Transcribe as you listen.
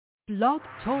Blog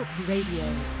Talk Radio.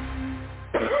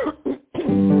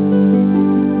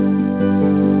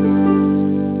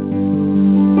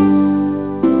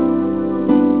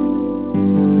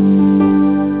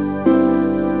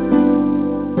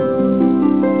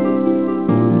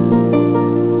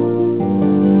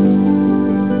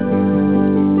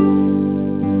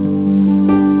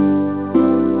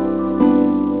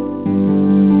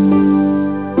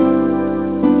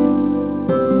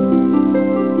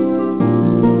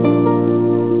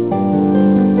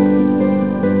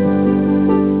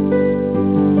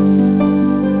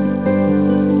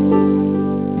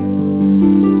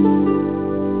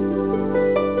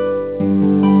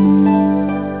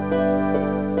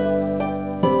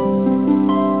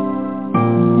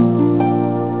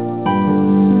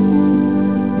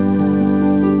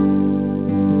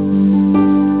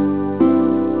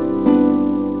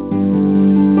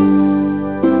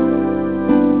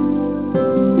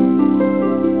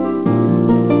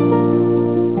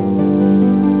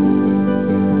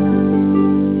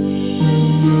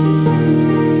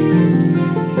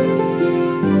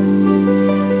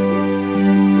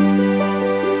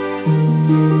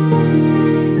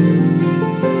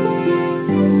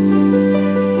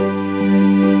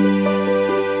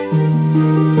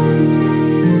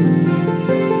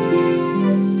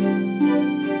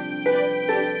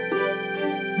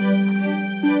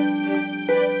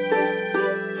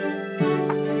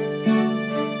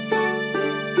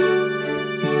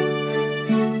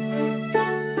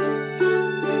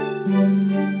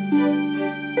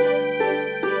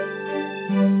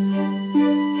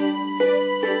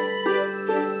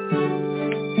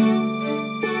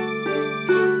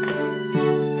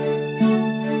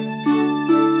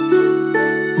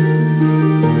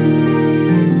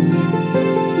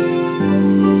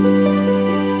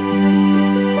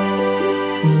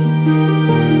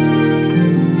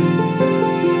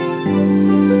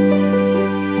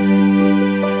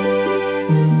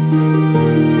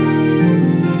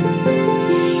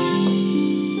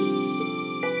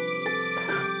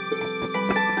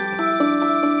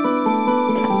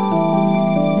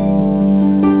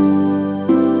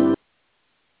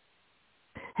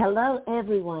 Hello,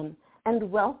 everyone, and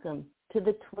welcome to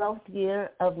the 12th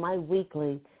year of my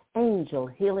weekly Angel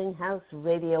Healing House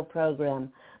radio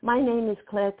program. My name is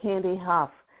Claire Candy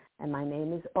Hoff, and my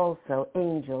name is also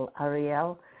Angel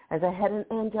Ariel, as I had an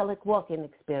angelic walk-in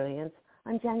experience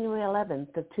on January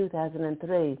 11th of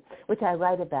 2003, which I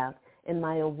write about in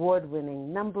my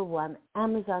award-winning #1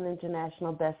 Amazon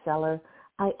International bestseller,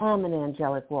 I Am an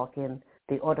Angelic Walk-In,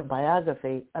 the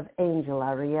autobiography of Angel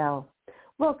Ariel.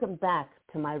 Welcome back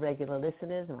to my regular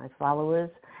listeners and my followers,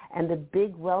 and a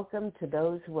big welcome to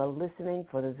those who are listening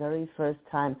for the very first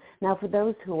time. Now, for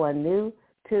those who are new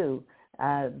to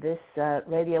this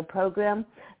radio program,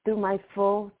 through my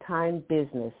full-time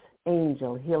business,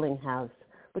 Angel Healing House,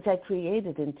 which I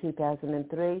created in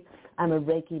 2003, I'm a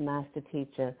Reiki master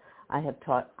teacher. I have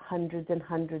taught hundreds and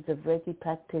hundreds of Reiki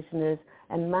practitioners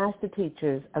and master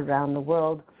teachers around the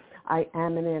world. I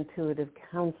am an intuitive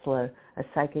counselor, a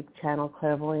psychic channel,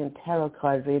 clairvoyant tarot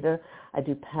card reader. I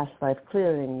do past life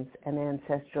clearings and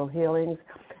ancestral healings,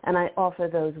 and I offer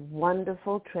those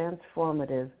wonderful,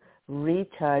 transformative,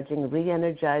 recharging,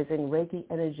 re-energizing Reiki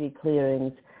energy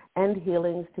clearings and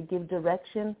healings to give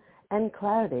direction and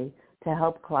clarity to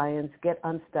help clients get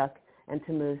unstuck and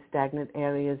to move stagnant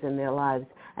areas in their lives.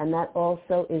 And that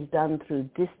also is done through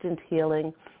distant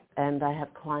healing, and I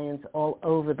have clients all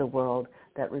over the world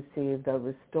that receive the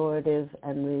restorative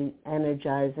and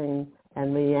re-energizing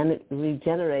and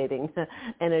regenerating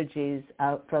energies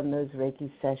from those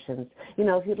Reiki sessions. You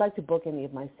know, if you'd like to book any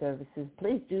of my services,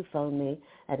 please do phone me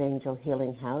at Angel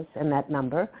Healing House, and that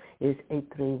number is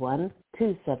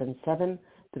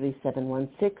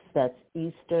 831-277-3716. That's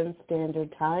Eastern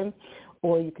Standard Time.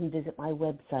 Or you can visit my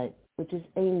website, which is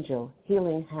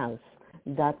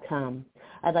angelhealinghouse.com.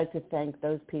 I'd like to thank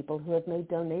those people who have made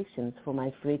donations for my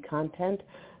free content.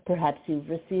 Perhaps you've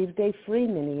received a free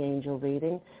mini angel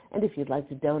reading, and if you'd like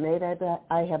to donate,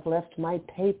 I have left my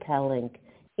PayPal link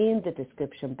in the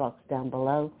description box down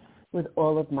below with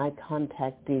all of my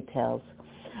contact details.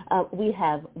 We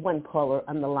have one caller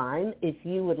on the line. If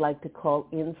you would like to call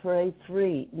in for a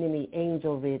free mini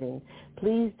angel reading,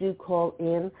 please do call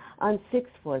in on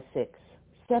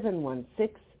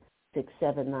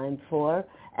 646-716-6794.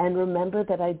 And remember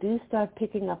that I do start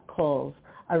picking up calls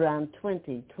around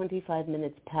 25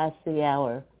 minutes past the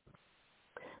hour.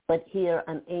 But here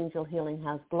on Angel Healing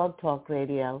House Blog Talk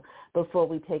Radio, before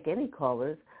we take any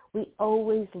callers, we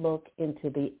always look into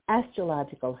the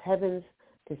astrological heavens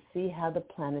to see how the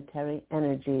planetary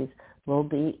energies will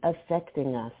be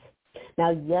affecting us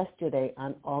Now, yesterday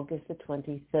on August the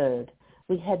 23rd,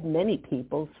 we had many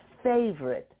people's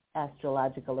favorite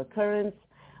astrological occurrence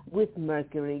with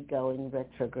Mercury going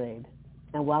retrograde.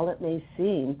 And while it may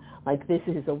seem like this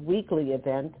is a weekly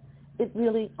event, it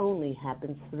really only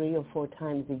happens 3 or 4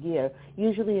 times a year,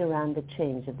 usually around the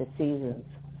change of the seasons,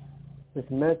 with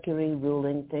Mercury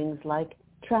ruling things like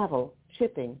travel,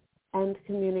 shipping, and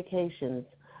communications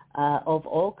of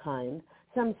all kinds.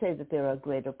 Some say that there are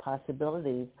greater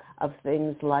possibilities of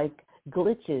things like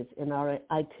glitches in our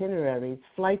itineraries,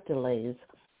 flight delays,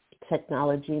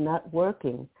 technology not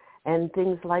working, and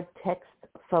things like text,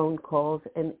 phone calls,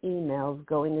 and emails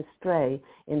going astray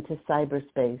into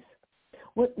cyberspace.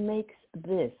 What makes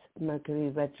this Mercury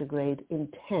retrograde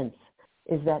intense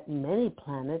is that many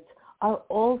planets are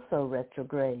also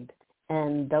retrograde,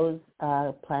 and those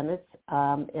planets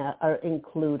are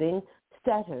including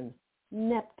Saturn,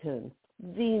 Neptune,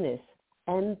 Venus,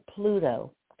 and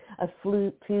Pluto. A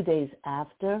few days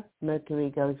after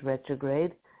Mercury goes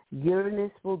retrograde,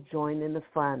 Uranus will join in the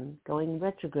fun, going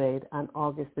retrograde on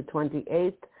August the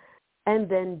 28th, and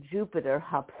then Jupiter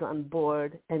hops on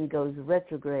board and goes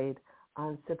retrograde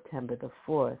on September the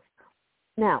 4th.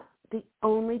 Now, the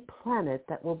only planet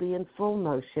that will be in full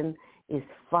motion is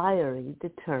fiery,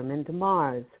 determined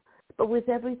Mars. But with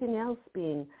everything else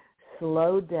being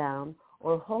slowed down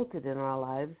or halted in our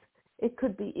lives, it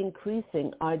could be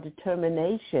increasing our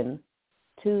determination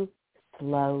to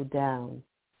slow down.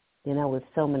 You know, with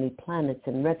so many planets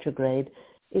in retrograde,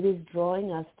 it is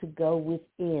drawing us to go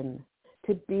within,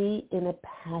 to be in a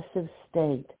passive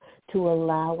state, to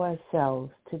allow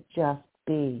ourselves to just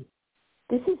be.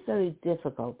 This is very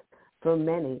difficult for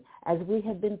many, as we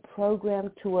have been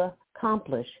programmed to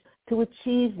accomplish, to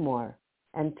achieve more,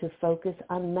 and to focus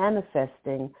on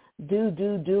manifesting,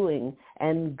 doing,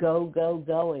 and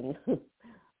going,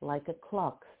 like a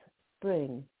clock's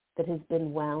spring that has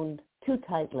been wound too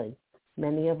tightly.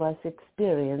 Many of us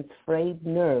experience frayed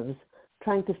nerves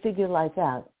trying to figure life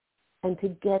out and to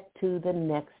get to the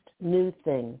next new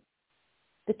thing.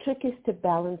 The trick is to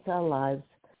balance our lives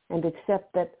and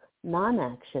accept that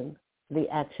non-action, the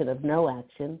action of no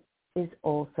action, is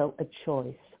also a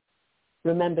choice.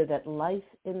 Remember that life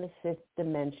in the 5th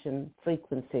dimension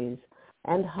frequencies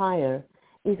and higher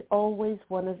is always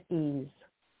one of ease,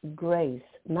 grace,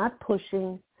 not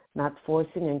pushing, not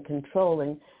forcing and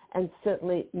controlling, and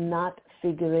certainly not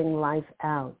figuring life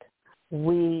out.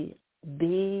 We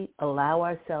allow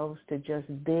ourselves to just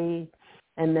be,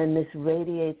 and then this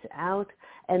radiates out,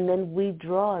 and then we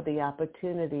draw the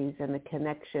opportunities and the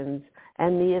connections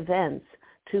and the events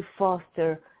to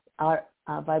foster our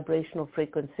vibrational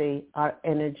frequency, our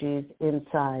energies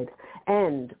inside.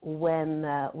 And when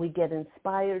we get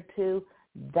inspired to,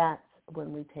 that's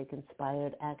when we take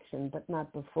inspired action, but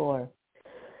not before.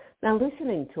 Now,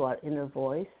 listening to our inner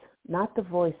voice, not the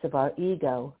voice of our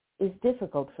ego, is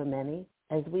difficult for many,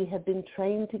 as we have been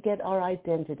trained to get our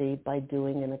identity by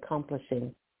doing and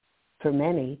accomplishing. For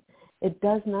many, it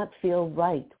does not feel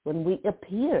right when we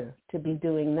appear to be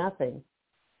doing nothing.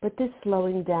 But this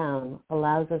slowing down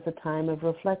allows us a time of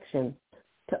reflection,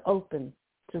 to open,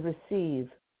 to receive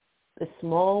the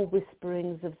small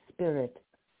whisperings of spirit,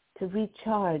 to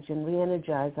recharge and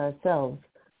re-energize ourselves,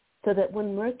 so that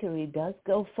when Mercury does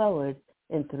go forward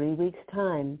in 3 weeks'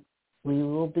 time, we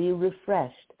will be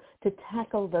refreshed to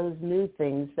tackle those new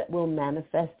things that will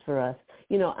manifest for us.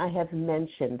 You know, I have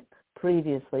mentioned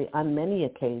previously on many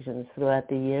occasions throughout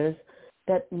the years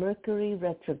that Mercury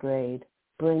retrograde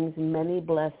brings many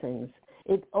blessings.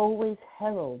 It always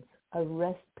heralds a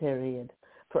rest period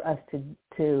for us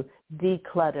to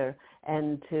declutter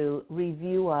and to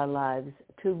review our lives,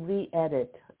 to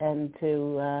re-edit, and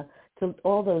to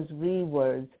all those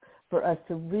re-words, for us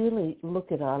to really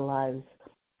look at our lives.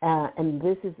 And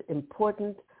this is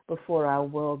important before our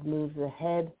world moves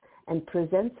ahead and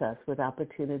presents us with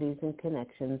opportunities and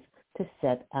connections to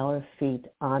set our feet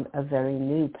on a very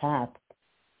new path.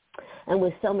 And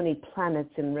with so many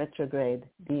planets in retrograde,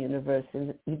 the universe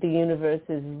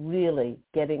is really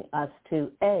getting us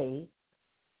to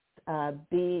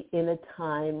be in a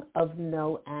time of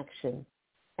no action,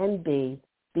 and B,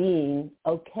 being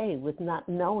okay with not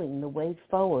knowing the way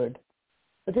forward.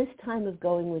 But this time of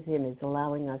going within is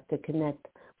allowing us to connect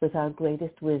with our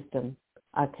greatest wisdom,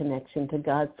 our connection to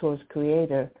God's source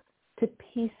creator, to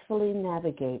peacefully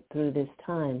navigate through this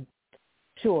time.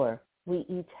 Sure, we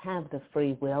each have the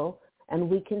free will, and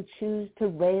we can choose to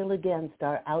rail against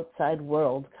our outside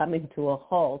world coming to a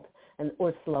halt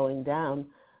or slowing down,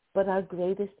 but our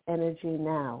greatest energy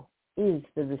now is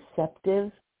the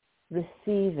receptive,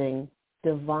 receiving,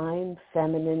 divine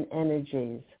feminine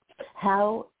energies.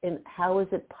 How is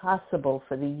it possible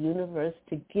for the universe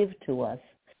to give to us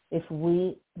if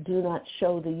we do not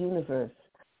show the universe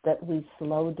that we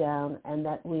slow down and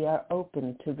that we are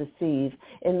open to receive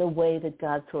in the way that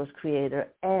God, Source Creator,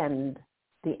 and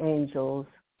the angels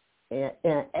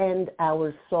and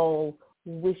our soul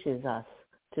wishes us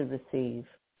to receive?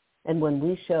 And when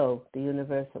we show the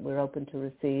universe that we're open to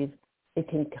receive, it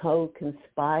can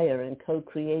co-conspire and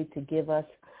co-create to give us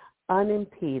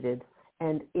unimpeded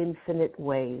and infinite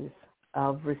ways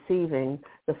of receiving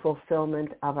the fulfillment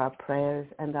of our prayers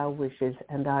and our wishes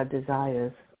and our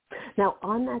desires. Now,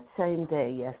 on that same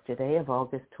day yesterday of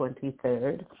August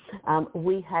 23rd,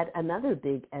 we had another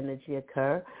big energy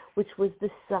occur, which was the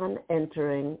sun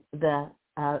entering the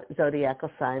zodiacal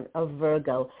sign of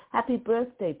Virgo. Happy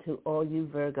birthday to all you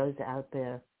Virgos out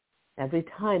there. Every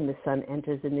time the sun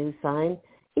enters a new sign,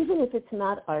 even if it's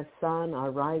not our sun,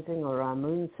 our rising, or our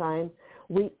moon sign,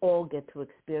 we all get to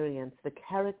experience the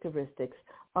characteristics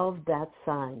of that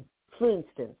sign. For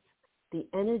instance, the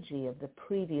energy of the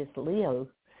previous Leo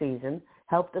season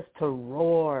helped us to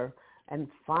roar and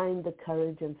find the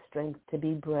courage and strength to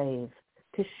be brave,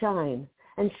 to shine,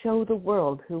 and show the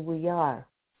world who we are.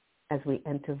 As we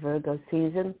enter Virgo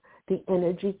season, the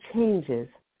energy changes,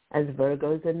 as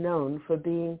Virgos are known for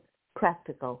being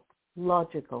practical,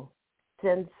 logical,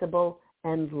 sensible,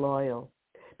 and loyal.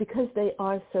 Because they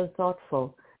are so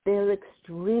thoughtful, they are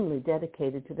extremely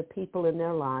dedicated to the people in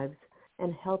their lives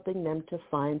and helping them to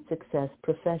find success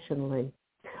professionally.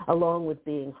 Along with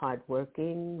being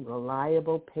hardworking,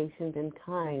 reliable, patient, and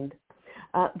kind,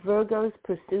 Virgo's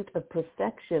pursuit of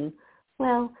perfection,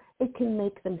 well, it can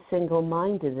make them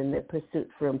single-minded in their pursuit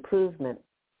for improvement.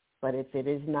 But if it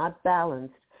is not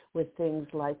balanced with things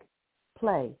like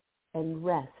play and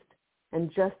rest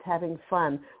and just having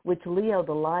fun, which Leo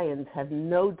the Lions have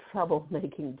no trouble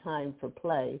making time for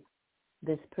play,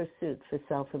 this pursuit for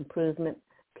self-improvement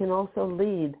can also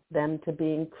lead them to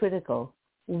being critical,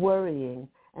 worrying,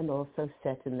 and also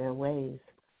set in their ways.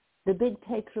 The big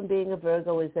take from being a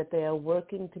Virgo is that they are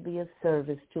working to be of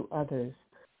service to others,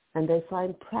 and they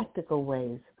find practical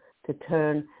ways to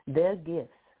turn their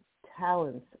gifts,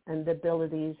 talents, and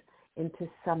abilities into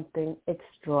something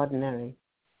extraordinary.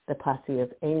 The posse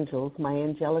of angels, my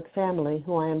angelic family,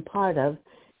 who I am part of,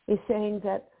 is saying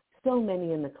that so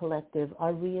many in the collective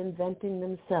are reinventing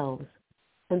themselves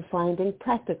and finding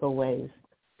practical ways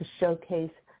to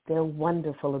showcase their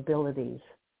wonderful abilities.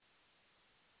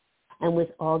 And with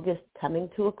August coming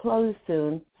to a close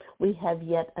soon, we have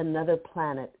yet another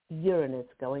planet, Uranus,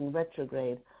 going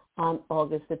retrograde on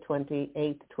August the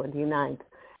 28th, 29th.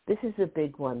 This is a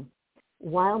big one.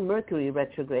 While Mercury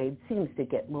retrograde seems to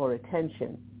get more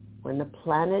attention, when the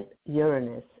planet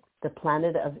Uranus, the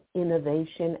planet of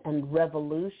innovation and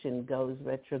revolution, goes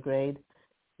retrograde,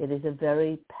 it is a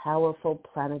very powerful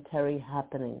planetary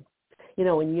happening. You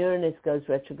know, when Uranus goes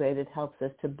retrograde, it helps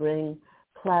us to bring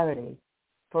clarity,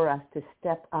 for us to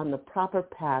step on the proper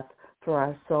path for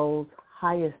our soul's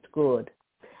highest good.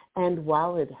 And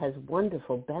while it has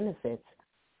wonderful benefits,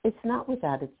 it's not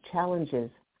without its challenges,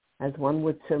 as one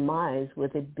would surmise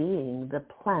with it being the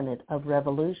planet of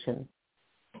revolution.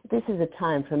 This is a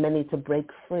time for many to break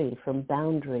free from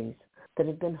boundaries that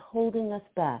have been holding us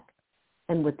back.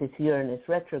 And with this Uranus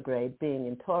retrograde being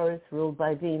in Taurus, ruled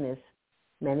by Venus,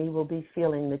 many will be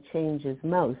feeling the changes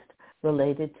most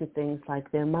related to things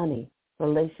like their money,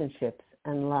 relationships,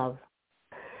 and love.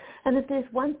 And if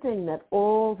there's one thing that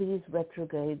all these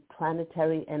retrograde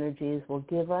planetary energies will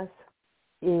give us,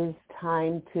 is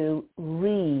time to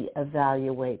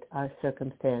reevaluate our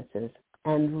circumstances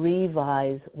and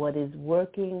revise what is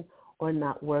working or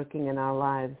not working in our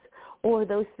lives, or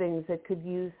those things that could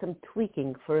use some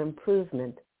tweaking for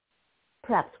improvement.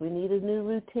 Perhaps we need a new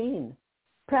routine.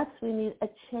 Perhaps we need a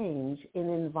change in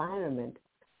environment,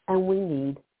 and we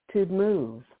need to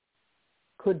move.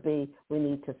 Could be we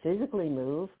need to physically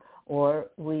move, or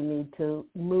we need to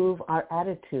move our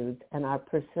attitudes and our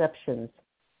perceptions.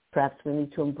 Perhaps we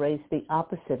need to embrace the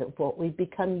opposite of what we've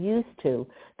become used to,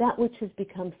 that which has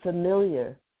become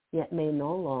familiar, yet may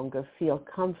no longer feel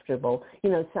comfortable.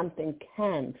 You know, something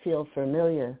can feel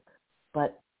familiar,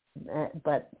 but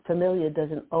familiar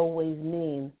doesn't always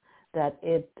mean that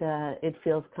it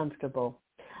feels comfortable.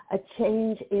 A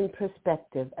change in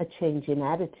perspective, a change in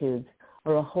attitudes,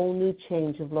 or a whole new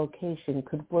change of location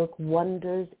could work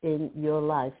wonders in your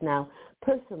life. Now,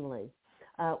 personally,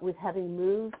 with having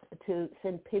moved to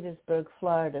St. Petersburg,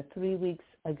 Florida 3 weeks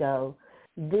ago,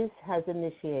 this has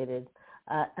initiated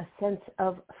a sense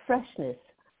of freshness,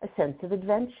 a sense of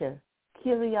adventure,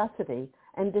 curiosity,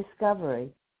 and discovery.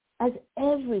 As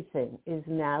everything is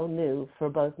now new for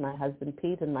both my husband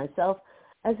Pete and myself,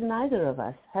 as neither of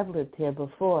us have lived here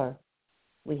before.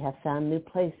 We have found new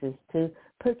places to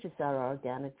purchase our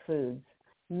organic foods,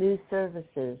 new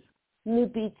services, new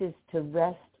beaches to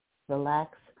rest,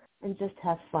 relax, and just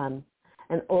have fun,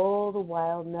 and all the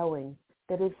while knowing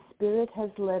that if Spirit has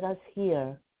led us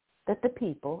here, that the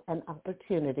people and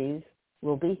opportunities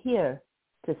will be here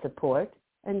to support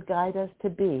and guide us to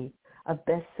be of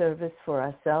best service for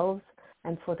ourselves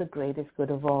and for the greatest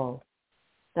good of all.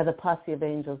 Now, the Posse of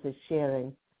Angels is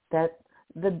sharing that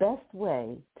the best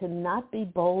way to not be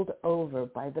bowled over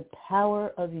by the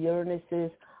power of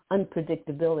Uranus's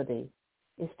unpredictability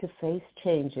is to face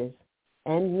changes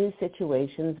and new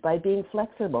situations by being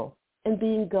flexible and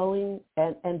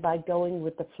by going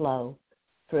with the flow.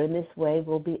 For in this way,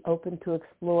 we'll be open to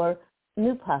explore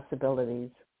new possibilities.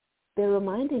 They're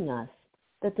reminding us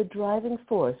that the driving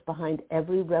force behind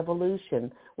every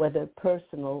revolution, whether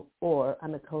personal or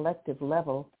on a collective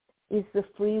level, is the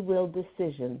free will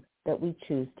decision that we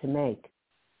choose to make.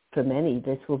 For many,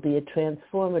 this will be a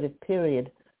transformative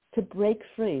period to break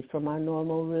free from our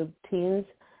normal routines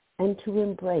and to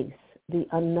embrace the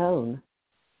unknown.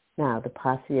 Now, the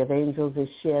Posse of Angels is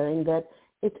sharing that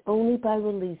it's only by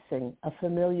releasing a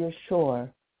familiar shore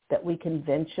that we can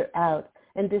venture out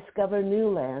and discover new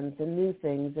lands and new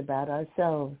things about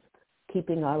ourselves,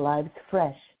 keeping our lives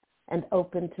fresh and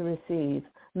open to receive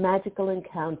magical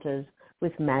encounters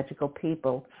with magical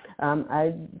people.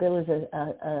 There was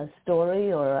a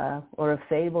story or a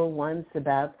fable once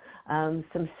about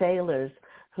some sailors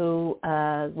who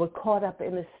were caught up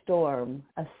in a storm.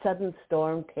 A sudden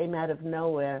storm came out of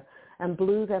nowhere and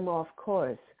blew them off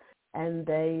course, and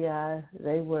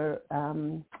they were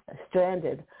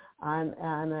stranded on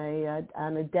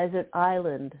a desert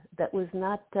island that was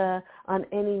not on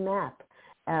any map,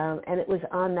 and it was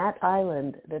on that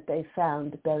island that they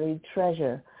found buried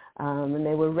treasure, and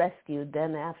they were rescued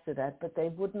then after that. But they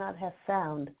would not have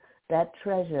found that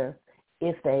treasure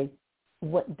if they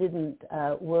weren't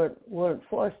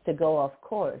forced to go off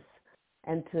course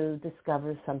and to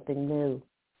discover something new.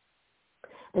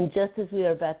 And just as we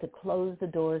are about to close the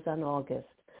doors on August,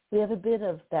 we have a bit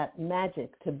of that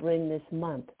magic to bring this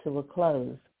month to a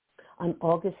close. On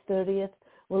August 30th,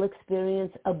 we'll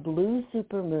experience a blue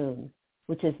supermoon,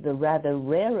 which is the rather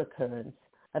rare occurrence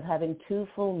of having two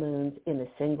full moons in a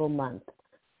single month.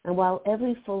 And while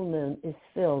every full moon is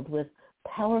filled with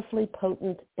powerfully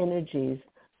potent energies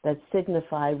that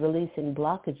signify releasing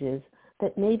blockages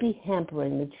that may be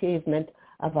hampering the achievement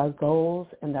of our goals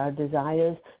and our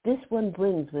desires, this one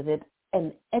brings with it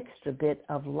an extra bit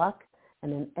of luck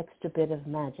and an extra bit of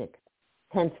magic.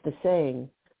 Hence the saying,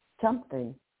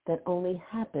 something that only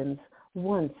happens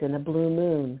once in a blue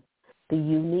moon. The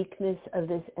uniqueness of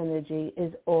this energy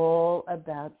is all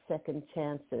about second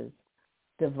chances,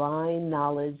 divine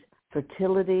knowledge,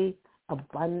 fertility,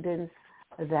 abundance,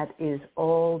 that is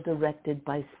all directed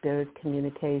by spirit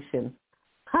communication.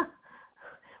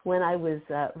 When I was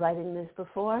writing this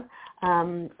before,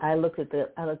 I looked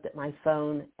at my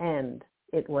phone, and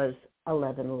it was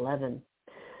 11:11.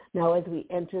 Now, as we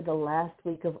enter the last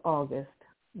week of August,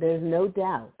 there's no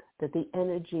doubt that the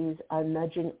energies are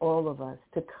nudging all of us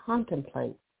to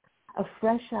contemplate a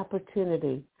fresh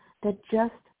opportunity that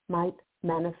just might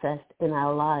manifest in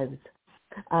our lives.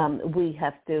 We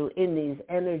have to, in these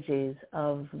energies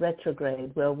of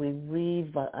retrograde, where we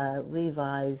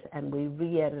revise and we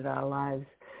re-edit our lives,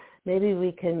 maybe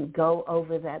we can go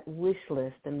over that wish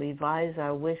list and revise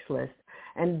our wish list,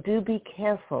 and do be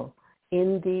careful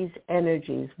in these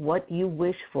energies what you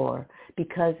wish for,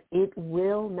 because it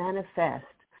will manifest.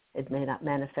 It may not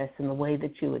manifest in the way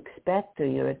that you expect or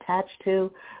you're attached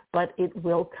to, but it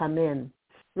will come in.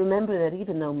 Remember that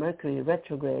even though Mercury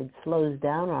retrograde slows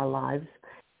down our lives,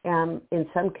 in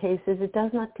some cases it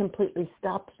does not completely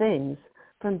stop things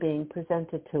from being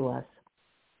presented to us.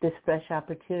 This fresh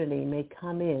opportunity may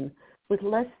come in with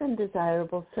less than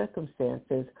desirable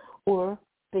circumstances or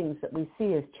things that we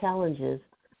see as challenges,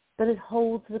 but it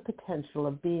holds the potential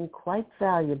of being quite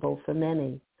valuable for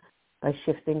many. By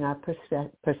shifting our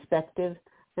perspective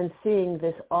and seeing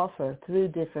this offer through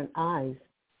different eyes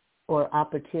or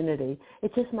opportunity,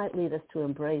 it just might lead us to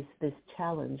embrace this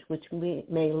challenge, which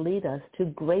may lead us to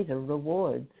greater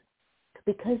rewards.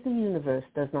 Because the universe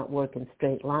does not work in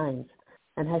straight lines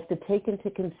and has to take into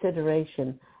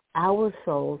consideration our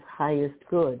soul's highest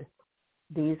good,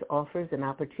 these offers and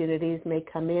opportunities may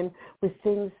come in with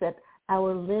things that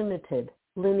our limited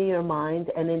linear mind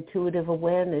and intuitive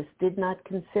awareness did not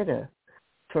consider.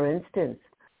 For instance,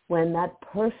 when that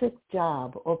perfect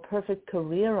job or perfect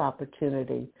career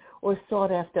opportunity or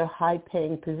sought-after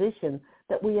high-paying position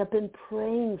that we have been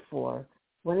praying for,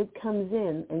 when it comes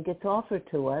in and gets offered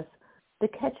to us, The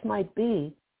catch might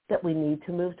be that we need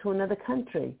to move to another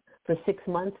country for 6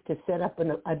 months to set up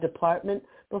a department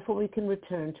before we can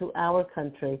return to our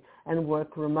country and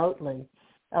work remotely.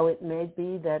 Oh, it may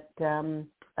be that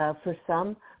for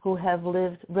some who have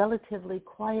lived relatively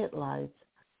quiet lives,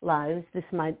 this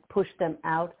might push them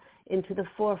out into the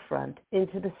forefront,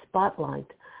 into the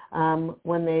spotlight,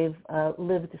 when they've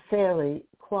lived fairly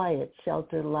quiet,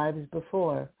 sheltered lives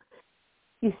before.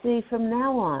 You see, from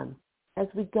now on, as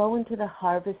we go into the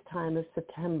harvest time of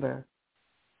September,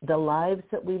 the lives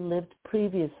that we lived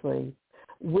previously,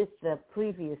 with the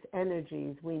previous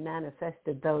energies, we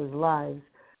manifested those lives,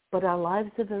 but our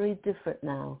lives are very different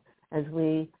now as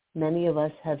many of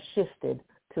us have shifted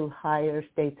to higher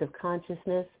states of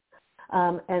consciousness,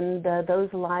 and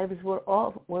those lives were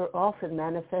often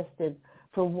manifested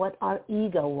from what our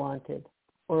ego wanted,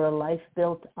 or a life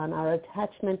built on our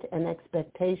attachment and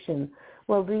expectation.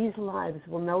 Well, these lives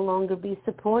will no longer be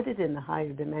supported in the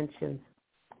higher dimensions.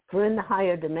 For in the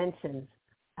higher dimensions,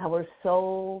 our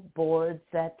soul boards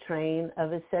that train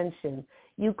of ascension.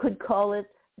 You could call it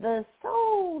the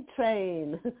soul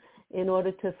train in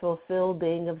order to fulfill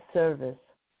being of service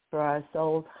for our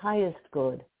soul's highest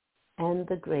good and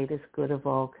the greatest good of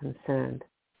all concerned.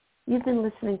 You've been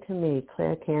listening to me,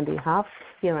 Claire Candy Hoff,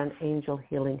 here on Angel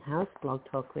Healing House Blog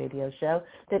Talk Radio show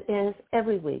that airs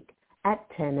every week at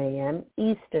 10 a.m.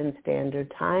 Eastern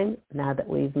Standard Time, now that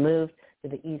we've moved to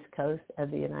the East Coast of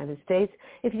the United States.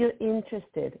 If you're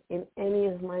interested in any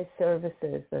of my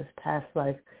services, those past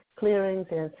life clearings,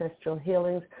 ancestral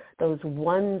healings, those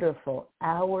wonderful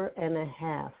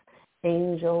hour-and-a-half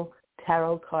angel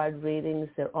tarot card readings,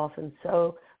 they're often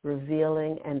so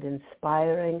revealing and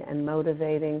inspiring and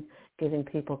motivating, giving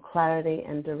people clarity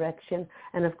and direction.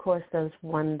 And, of course, those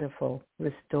wonderful,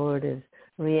 restorative,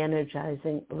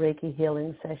 re-energizing Reiki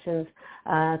healing sessions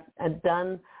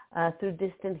done through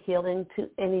distant healing to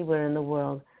anywhere in the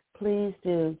world. Please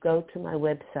do go to my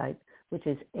website, which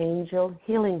is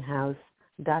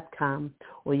angelhealinghouse.com,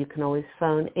 or you can always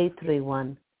phone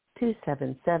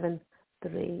 831-277-3716.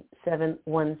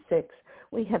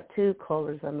 We have two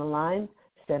callers on the line,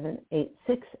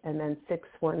 786 and then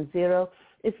 610.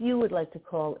 If you would like to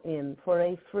call in for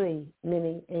a free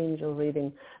mini angel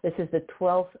reading, this is the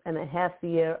 12th and a half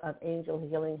year of Angel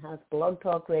Healing House Blog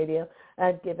Talk Radio.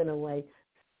 I've given away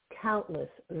countless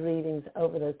readings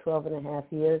over the 12 and a half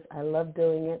years. I love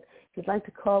doing it. If you'd like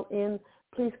to call in,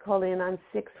 please call in on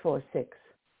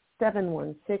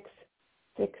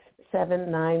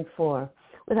 646-716-6794.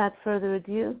 Without further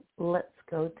ado, let's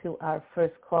go to our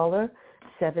first caller,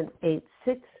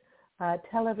 786.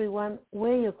 Tell everyone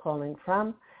where you're calling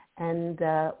from and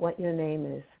what your name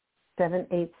is.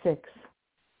 786.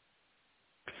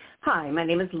 Hi, my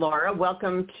name is Laura.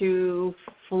 Welcome to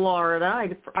Florida.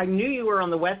 I knew you were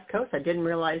on the West Coast. I didn't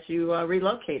realize you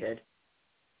relocated.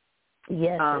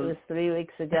 Yes, it was 3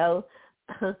 weeks ago,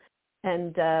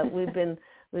 and we've been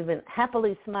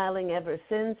happily smiling ever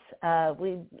since.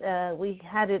 We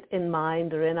had it in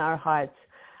mind or in our hearts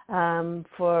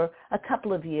for a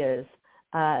couple of years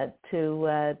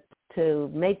to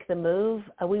make the move.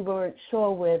 We weren't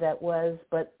sure where that was,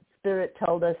 but Spirit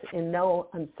told us in no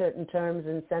uncertain terms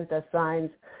and sent us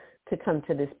signs to come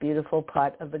to this beautiful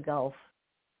part of the Gulf.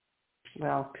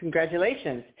 Well,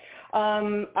 congratulations.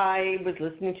 I was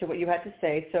listening to what you had to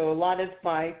say, so a lot of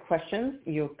my questions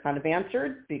you kind of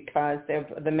answered because of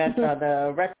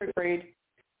the retrograde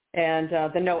and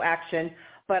the no action.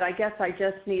 But I guess I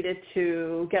just needed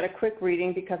to get a quick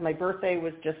reading because my birthday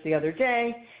was just the other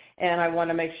day, and I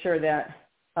want to make sure that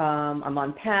I'm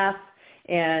on path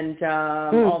and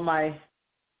all my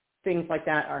things like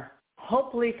that are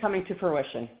hopefully coming to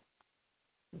fruition.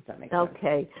 Does that make sense?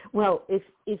 Okay. Well, if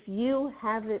you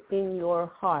have it in your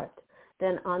heart,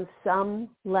 then on some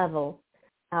level,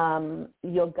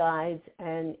 your guides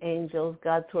and angels,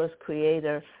 God, Source,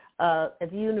 Creator, the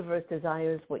universe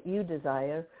desires what you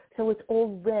desire. So it's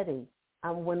already,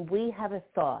 when we have a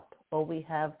thought or we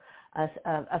have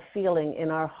a feeling in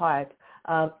our heart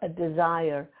of a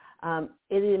desire,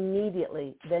 it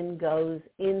immediately then goes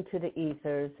into the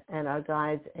ethers, and our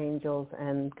guides, angels,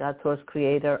 and God, Source,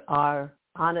 Creator are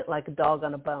on it like a dog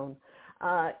on a bone,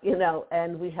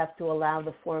 and we have to allow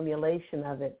the formulation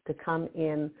of it to come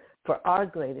in for our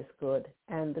greatest good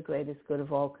and the greatest good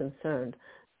of all concerned.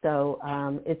 So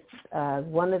it's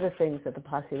one of the things that the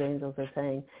Posse of Angels are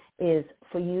saying is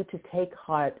for you to take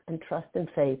heart and trust and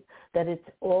faith that it's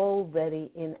already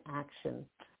in action.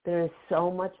 There is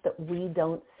so much that we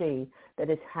don't see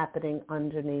that is happening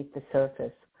underneath the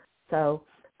surface. So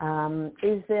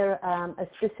is there a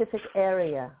specific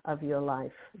area of your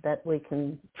life that we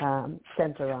can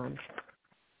center on?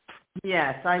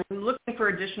 Yes, I'm looking for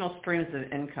additional streams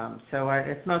of income. So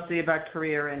it's mostly about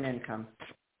career and income.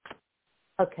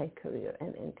 Okay, career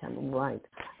and income, right.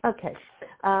 Okay.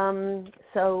 I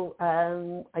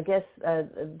guess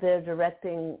they're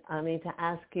directing me to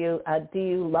ask you, do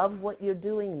you love what you're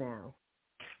doing now?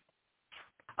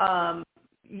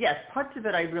 Yes, parts of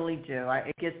it I really do.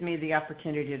 It gives me the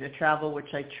opportunity to travel,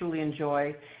 which I truly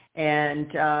enjoy,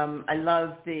 and I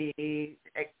love the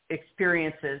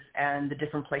experiences and the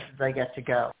different places I get to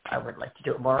go. I would like to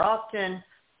do it more often,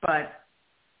 but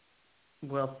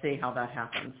we'll see how that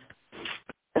happens.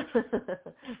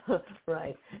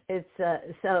 Right. It's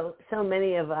so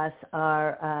many of us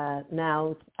are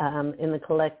now in the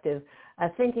collective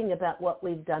thinking about what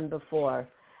we've done before.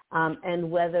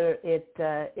 And whether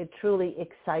it truly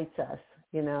excites us,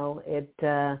 you know, if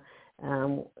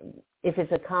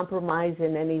it's a compromise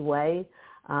in any way,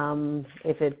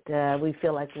 if we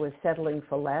feel like we're settling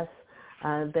for less,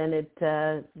 then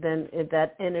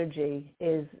that energy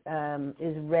is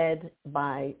read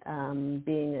by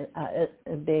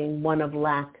being one of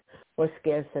lack or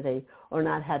scarcity or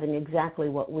not having exactly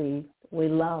what we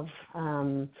love.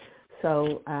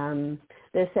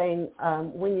 They're saying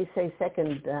when you say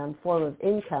second form of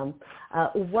income,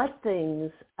 what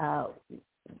things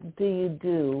do you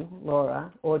do,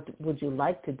 Laura, or would you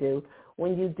like to do?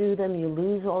 When you do them, you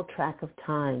lose all track of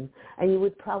time, and you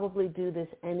would probably do this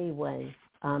anyway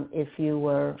if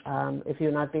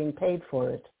you're not being paid for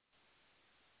it.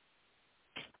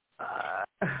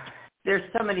 There's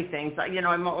so many things. You know,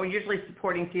 I'm usually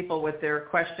supporting people with their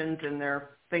questions and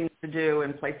their things to do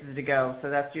and places to go. So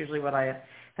that's usually what I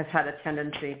have had a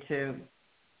tendency to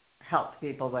help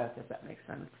people with, if that makes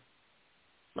sense.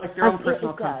 Like your own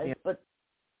personal company. But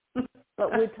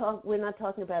we're not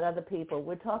talking about other people.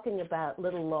 We're talking about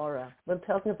little Laura. We're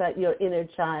talking about your inner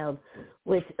child,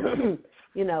 which,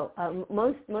 you know,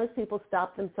 most people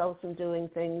stop themselves from doing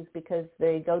things because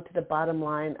they go to the bottom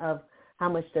line of how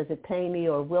much does it pay me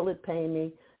or will it pay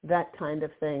me, that kind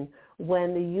of thing.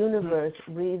 When the universe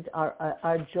reads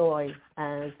our joy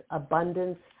as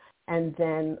abundance and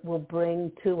then will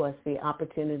bring to us the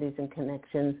opportunities and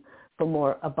connections for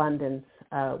more abundance,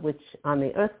 which on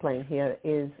the earth plane here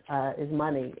is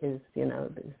money, is, you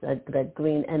know, that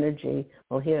green energy.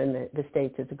 Well, here in the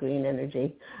States it's green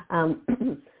energy.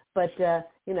 But,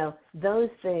 you know, those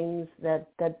things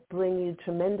that bring you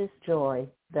tremendous joy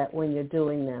that when you're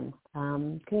doing them.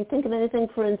 Can you think of anything?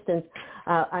 For instance,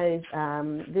 I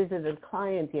visited a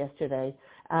client yesterday,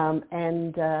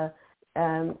 and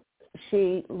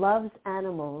she loves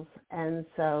animals, and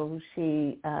so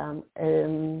she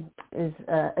is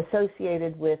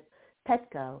associated with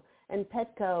Petco. And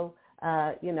Petco,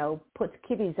 you know, puts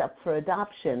kitties up for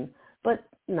adoption, but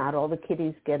not all the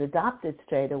kitties get adopted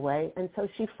straight away, and so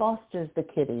she fosters the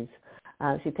kitties.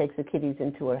 She takes the kitties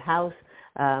into her house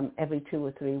every 2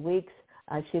 or 3 weeks.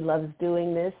 She loves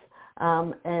doing this,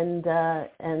 and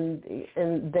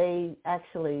they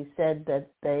actually said that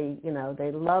they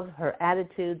love her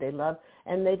attitude.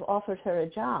 And they've offered her a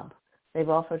job. They've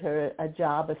offered her a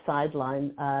job, a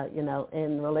sideline,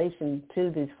 in relation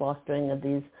to these fostering of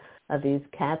these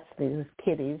cats, these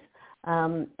kitties,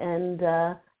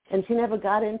 and she never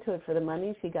got into it for the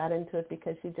money. She got into it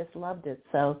because she just loved it.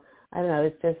 So I don't know.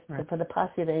 It's just right. For the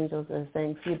posse of angels, are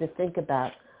saying for you to think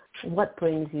about what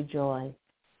brings you joy.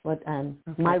 What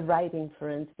my writing, for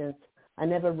instance, I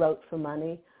never wrote for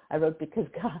money. I wrote because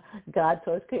God,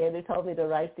 Source Creator, told me to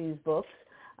write these books,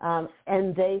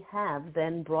 and they have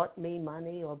then brought me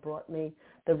money or brought me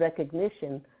the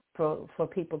recognition for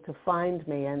people to find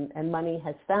me, and money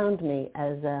has found me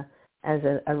as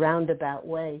a roundabout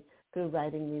way through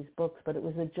writing these books. But it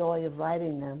was the joy of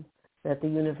writing them that the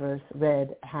universe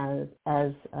read as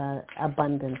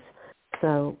abundance.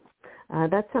 So.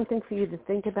 That's something for you to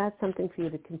think about, something for you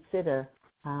to consider.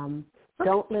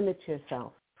 Don't limit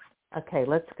yourself. Okay,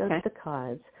 let's go to the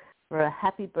cards for a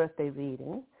happy birthday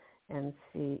reading and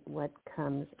see what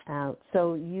comes out.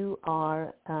 So you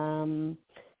are,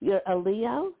 you're a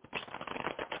Leo?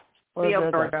 Or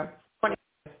Leo Virgo.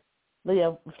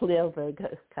 Leo Virgo,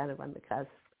 kind of on the cusp.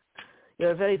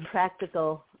 You're a very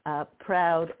practical,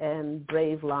 proud, and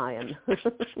brave lion.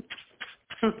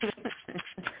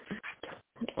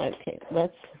 Okay,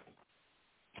 that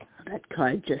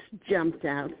card just jumped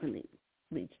out. Let me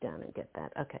reach down and get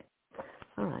that. Okay.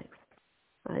 All right,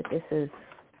 this is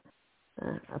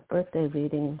a birthday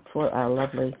reading for our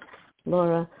lovely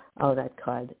Laura. Oh, that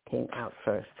card came out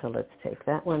first, so let's take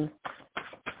that one.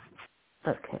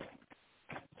 Okay.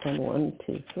 And 1,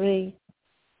 2, 3.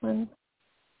 1,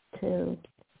 2,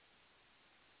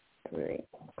 3.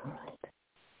 All right.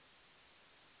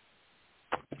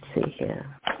 Let's see here.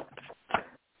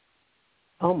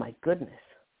 Oh, my goodness.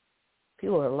 If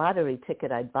you were a lottery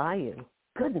ticket, I'd buy you.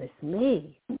 Goodness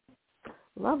me.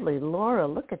 Lovely, Laura,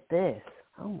 look at this.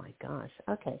 Oh, my gosh.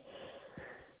 Okay.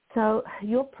 So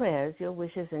your prayers, your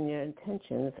wishes, and your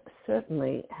intentions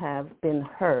certainly have been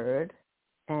heard,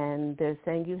 and they're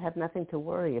saying you have nothing to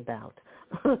worry about.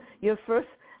 Your first,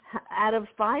 out of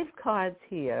 5 cards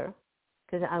here,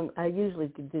 because I usually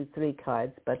do 3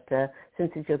 cards, but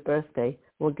since it's your birthday,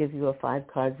 we'll give you a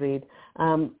 5-card read.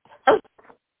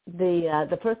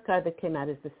 The first card that came out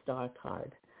is the Star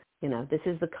card. You know, this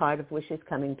is the card of wishes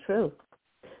coming true.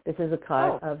 This is a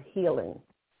card of healing.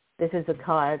 This is a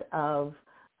card of,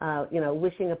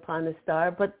 wishing upon a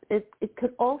star. But it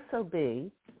could also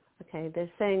be, okay, they're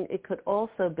saying it could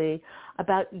also be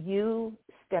about you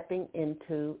stepping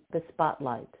into the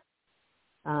spotlight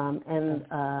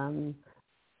and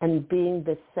being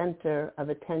the center of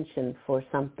attention for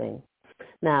something.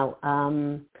 Now,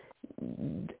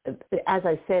 as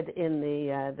I said in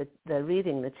the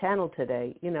reading, the channel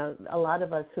today, you know, a lot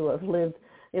of us who have lived,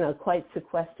 you know, quite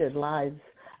sequestered lives,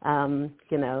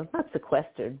 not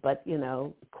sequestered, but, you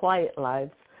know, quiet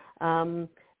lives,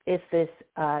 if this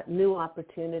new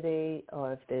opportunity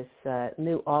or if this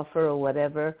new offer or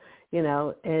whatever, you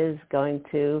know, is going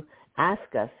to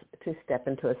ask us to step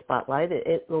into a spotlight,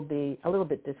 it will be a little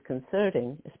bit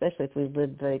disconcerting, especially if we've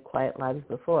lived very quiet lives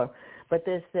before. But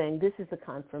they're saying this is a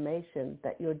confirmation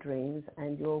that your dreams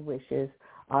and your wishes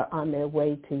are on their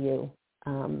way to you.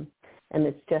 And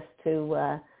it's just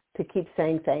to keep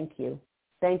saying thank you.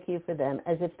 Thank you for them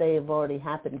as if they have already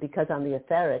happened, because on the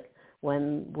etheric,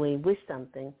 when we wish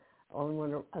something or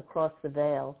when we're across the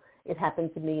veil, it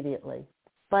happens immediately.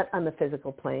 But on the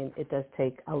physical plane, it does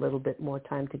take a little bit more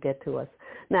time to get to us.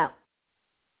 Now,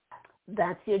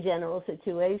 that's your general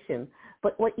situation.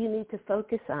 But what you need to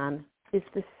focus on is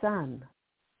the sun.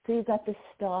 So you've got the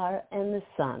star and the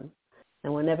sun.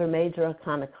 And whenever major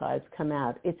arcana cards come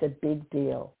out, it's a big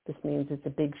deal. This means it's a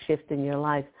big shift in your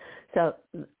life. So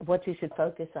what you should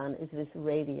focus on is this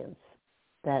radiance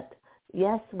that,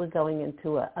 yes, we're going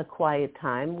into a quiet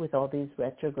time with all these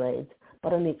retrogrades,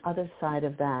 but on the other side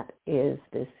of that is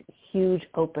this huge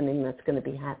opening that's going to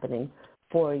be happening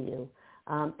for you.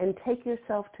 And take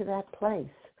yourself to that place.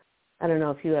 I don't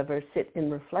know if you ever sit in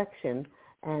reflection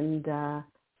and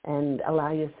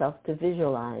allow yourself to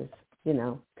visualize, you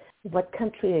know, what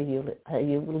country are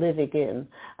you living in?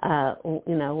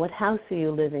 What house are you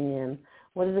living in?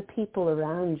 What are the people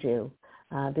around you?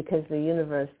 Because the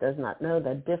universe does not know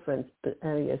the difference,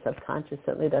 your subconscious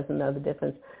certainly doesn't know the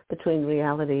difference between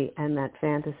reality and that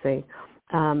fantasy.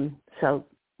 So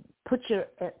put your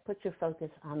focus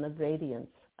on the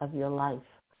radiance of your life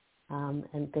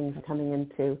and things coming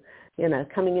into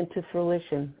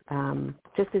fruition,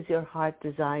 just as your heart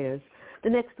desires. The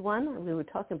next one, we were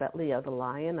talking about Leo the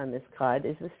Lion on this card,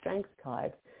 is the Strength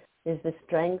card, is the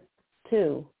strength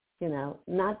to,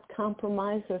 not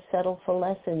compromise or settle for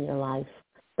less in your life.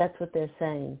 That's what they're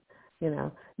saying.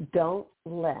 Don't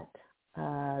let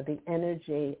the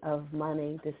energy of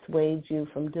money dissuade you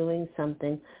from doing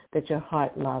something that your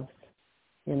heart loves.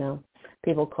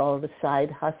 People call it a side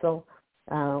hustle.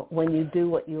 When you do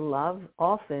what you love,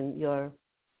 often your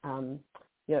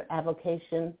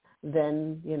avocation,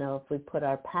 then, if we put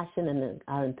our passion and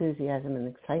our enthusiasm and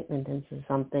excitement into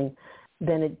something,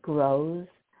 then it grows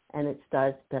and it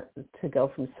starts to go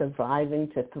from surviving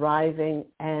to thriving,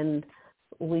 and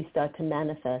we start to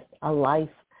manifest a life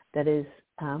that is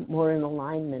more in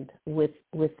alignment with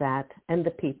that and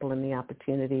the people and the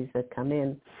opportunities that come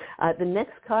in. The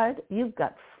next card, you've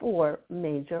got 4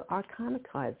 major arcana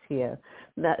cards here.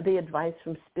 The advice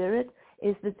from Spirit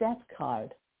is the Death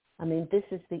card. I mean, this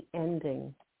is the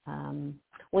ending.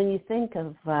 When you think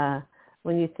of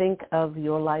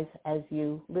your life as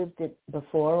you lived it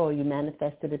before or you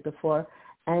manifested it before,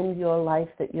 and your life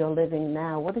that you're living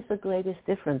now, what is the greatest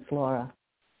difference, Laura?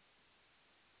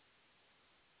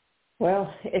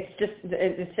 Well,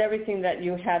 it's everything that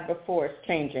you had before is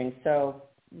changing. So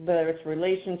whether it's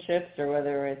relationships or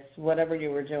whether it's whatever you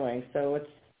were doing. So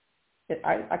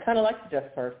I kind of like the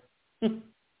Death card.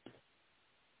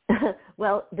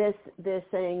 Well, they're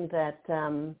saying that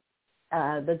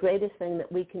the greatest thing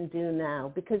that we can do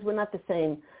now, because we're not the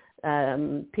same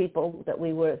people that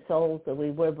we were, souls that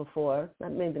we were before,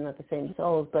 maybe not the same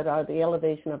souls, but the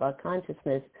elevation of our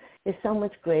consciousness is so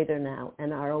much greater now,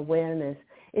 and our awareness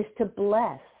is to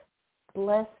bless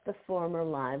the former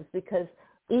lives, because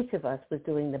each of us was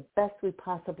doing the best we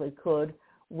possibly could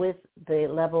with the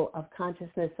level of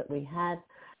consciousness that we had,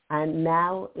 and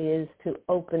now is to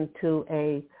open to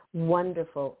a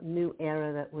wonderful new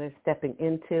era that we're stepping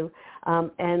into.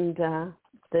 And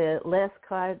the last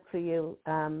card for you,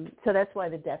 so that's why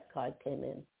the death card came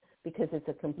in, because it's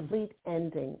a complete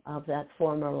ending of that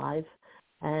former life.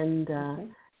 And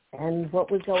and what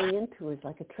we're going into is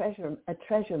like a treasure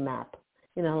map.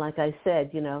 Like I said,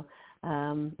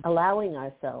 allowing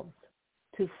ourselves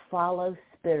to follow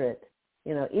spirit.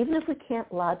 Even if we can't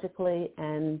logically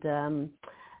and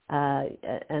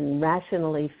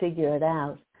rationally figure it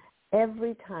out,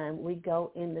 every time we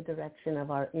go in the direction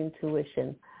of our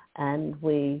intuition and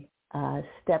we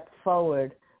step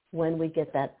forward, when we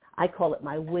get that, I call it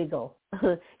my wiggle,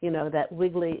 that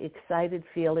wiggly, excited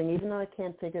feeling, even though I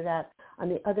can't figure it out. On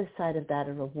the other side of that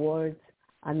are rewards.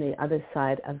 On the other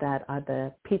side of that are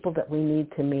the people that we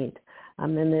need to meet.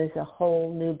 And there's a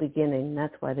whole new beginning.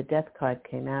 That's why the death card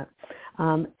came out.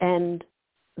 And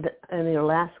your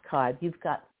last card, you've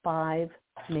got 5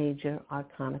 major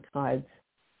arcana cards.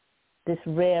 This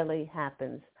rarely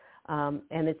happens,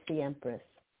 and it's the Empress.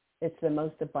 It's the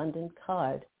most abundant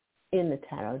card in the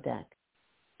tarot deck.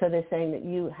 So they're saying that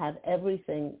you have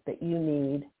everything that you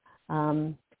need.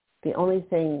 The only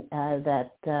thing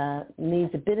that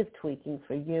needs a bit of tweaking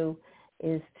for you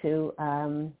is to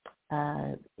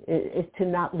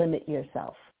not limit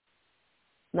yourself.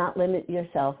 Not limit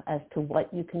yourself as to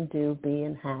what you can do, be,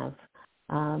 and have,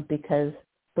 because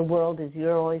the world is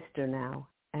your oyster now,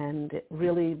 and it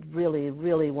really, really,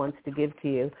 really wants to give to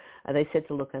you. They said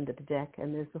to look under the deck,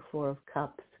 and there's the 4 of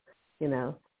Cups.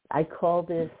 I call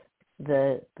this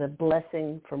the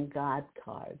blessing from God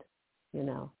card.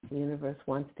 The universe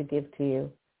wants to give to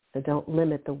you, so don't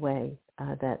limit the way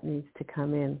that needs to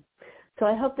come in. So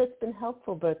I hope that's been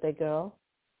helpful, birthday girl.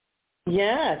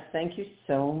 Yes, thank you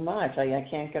so much. I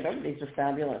can't get over these. Are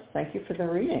fabulous. Thank you for the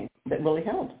reading. That really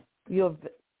helped. You're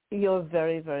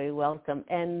very, very welcome.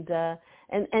 And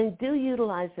do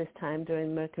utilize this time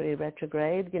during Mercury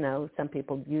retrograde. Some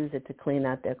people use it to clean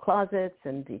out their closets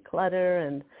and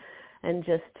declutter and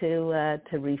just to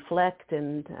reflect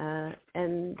and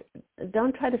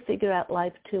don't try to figure out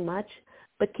life too much,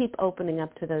 but keep opening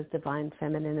up to those divine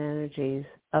feminine energies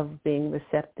of being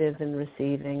receptive and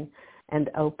receiving and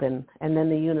open, and then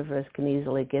the universe can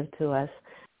easily give to us.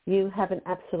 You have an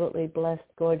absolutely blessed,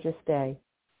 gorgeous day.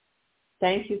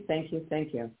 Thank you, thank you,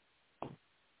 thank you.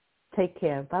 Take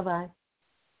care. Bye-bye.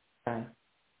 Bye.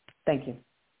 Thank you.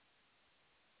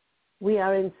 We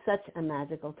are in such a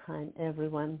magical time,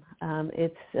 everyone.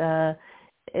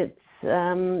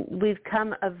 We've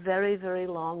come a very, very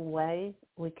long way.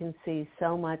 We can see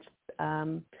so much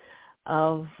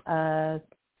of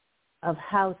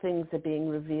how things are being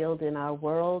revealed in our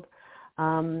world,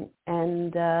 and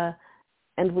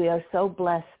we are so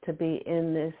blessed to be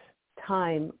in this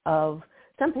time of,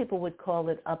 some people would call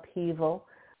it upheaval,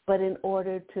 but in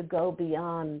order to go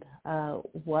beyond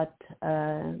what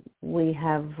we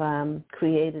have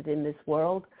created in this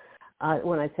world,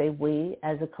 when I say we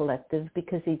as a collective,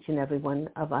 because each and every one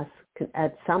of us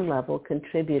at some level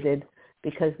contributed,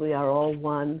 because we are all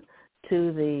one,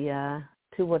 to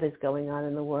what is going on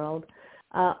in the world.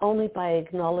 Only by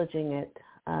acknowledging it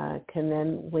can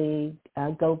then we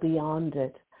go beyond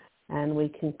it, and we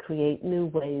can create new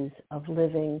ways of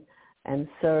living and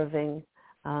serving,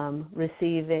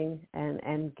 receiving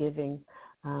and giving.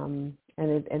 And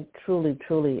it truly,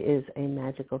 truly is a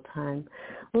magical time.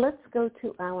 Let's go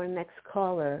to our next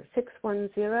caller,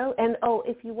 610. And,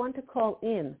 if you want to call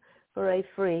in for a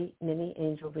free mini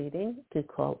angel reading, do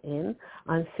call in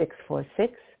on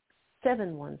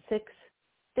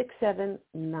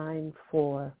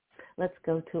 646-716-6794. Let's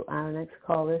go to our next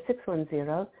caller,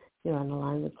 610. You're on the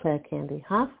line with Claire Candy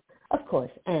Hoff, of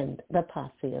course, and the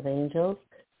Posse of Angels.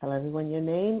 Tell everyone your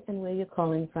name and where you're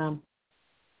calling from.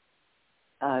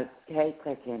 Hey,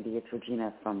 Claire Candy. It's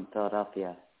Regina from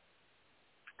Philadelphia.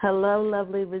 Hello,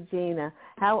 lovely Regina.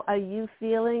 How are you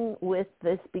feeling with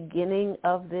this beginning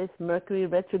of this Mercury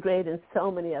retrograde and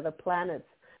so many other planets?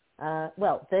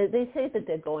 They say that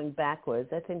they're going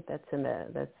backwards. I think they're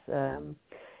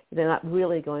not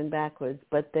really going backwards,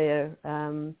 but they're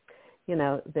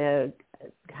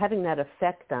having that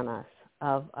effect on us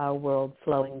of our world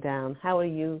slowing down. How are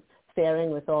you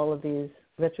faring with all of these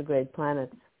retrograde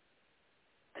planets?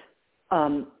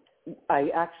 I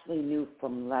actually knew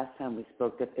from last time we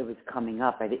spoke that it was coming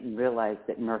up. I didn't realize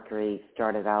that Mercury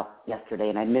started out yesterday,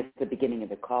 and I missed the beginning of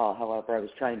the call. However, I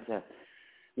was trying to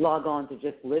log on to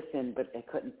just listen, but I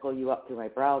couldn't pull you up through my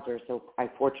browser, so I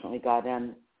fortunately got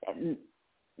in,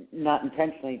 not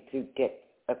intentionally to get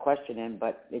a question in,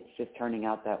 but it's just turning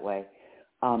out that way.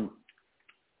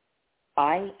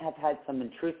 I have had some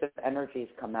intrusive energies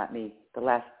come at me the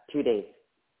last 2 days,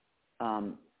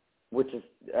 which is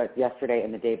yesterday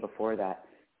and the day before that.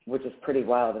 which is pretty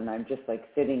wild. And I'm just like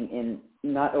sitting in,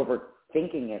 not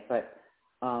overthinking it, but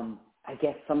I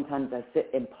guess sometimes I sit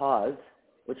and pause,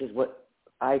 which is what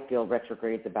I feel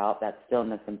retrograde's about, that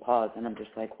stillness and pause. And I'm just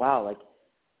like, wow, like,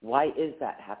 why is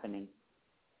that happening?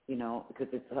 You know, because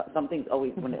it's something's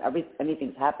always, when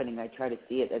anything's happening, I try to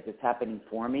see it as it's happening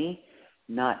for me,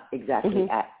 not exactly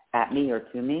at me or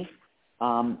to me,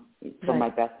 for my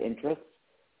best interest.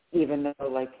 Even though,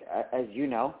 like, as you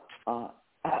know,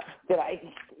 that I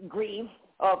grieve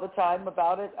all the time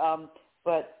about it.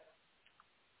 But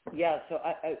yeah, so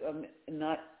I'm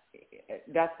not.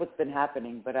 That's what's been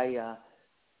happening. But I've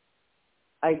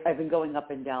been going up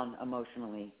and down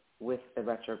emotionally with the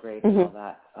retrograde and all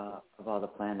that of all the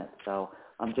planets. So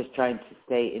I'm just trying to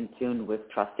stay in tune with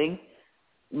trusting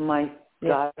my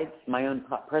guides, my own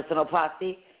personal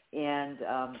posse, and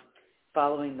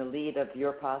following the lead of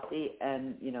your posse,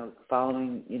 and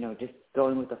following, just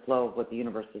going with the flow of what the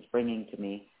universe is bringing to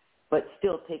me, but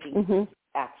still taking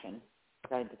action,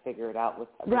 trying to figure it out with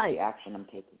the action I'm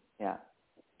taking. Yeah.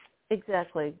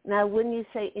 Exactly. Now, when you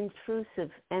say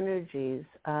intrusive energies,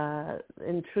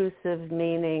 intrusive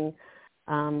meaning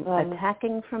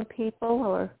attacking from people,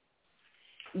 or?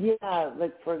 Yeah,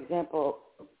 like, for example,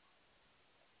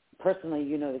 personally,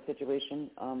 the situation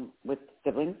with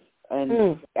siblings,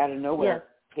 and out of nowhere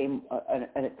came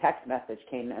a text message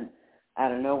came in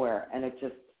out of nowhere, and it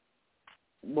just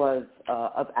was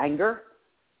of anger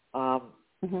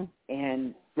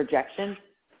and rejection,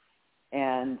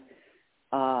 and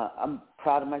I'm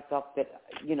proud of myself that,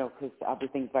 because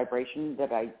everything's vibration,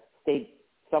 that I stayed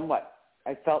somewhat,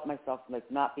 I felt myself like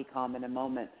not be calm in a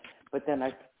moment, but then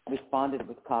I responded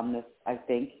with calmness, I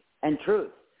think, and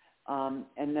truth. And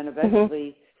then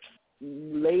eventually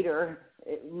later,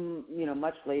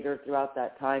 much later throughout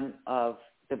that time of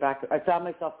I found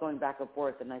myself going back and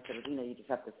forth, and I said, you just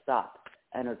have to stop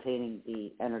entertaining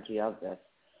the energy of this.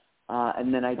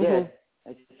 And then I did.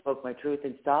 I just spoke my truth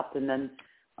and stopped, and then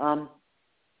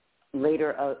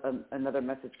later, another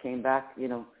message came back.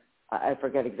 I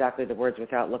forget exactly the words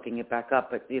without looking it back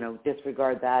up, but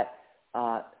disregard that.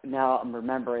 Now I'm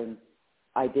remembering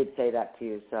I did say that to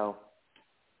you, so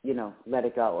let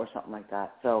it go or something like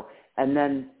that. So, and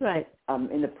then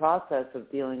in the process of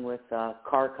dealing with a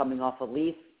car coming off a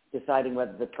lease, deciding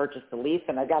whether to purchase the lease,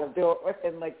 and I got to do it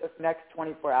within like this next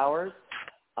 24 hours.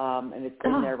 And it's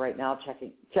in there right now,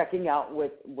 checking out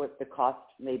what the cost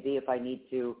may be if I need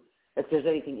to. If there's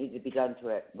anything needs to be done to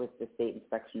it with the state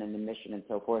inspection and emission and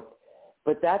so forth.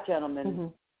 But that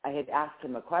gentleman, I had asked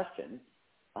him a question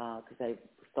because I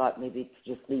thought maybe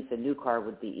to just lease a new car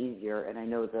would be easier, and I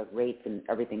know the rates and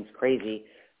everything's crazy.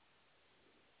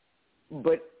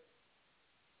 But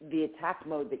the attack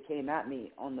mode that came at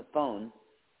me on the phone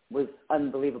was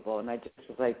unbelievable, and I just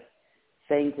was like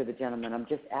saying to the gentleman, I'm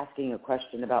just asking a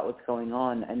question about what's going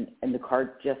on, and the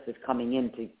car just is coming in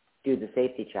to do the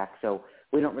safety check, so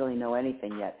we don't really know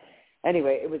anything yet.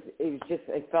 Anyway, it was just,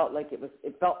 it felt like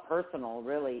it felt personal,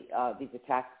 really, these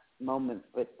attack moments,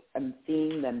 but I'm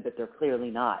seeing them, but they're clearly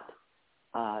not.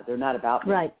 They're not about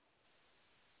me. Right.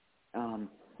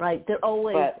 Right. They're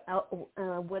always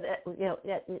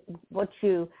what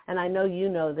you, and I know you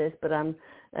know this, but I'm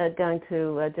going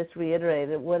to just reiterate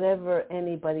it. Whatever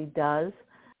anybody does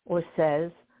or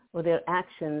says or their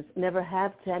actions never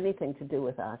have anything to do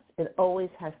with us. It always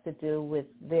has to do with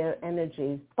their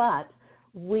energies, but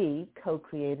we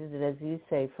co-created it, as you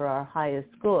say, for our highest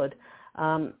good.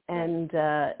 And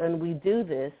we do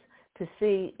this to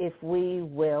see if we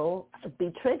will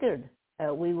be triggered,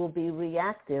 we will be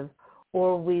reactive,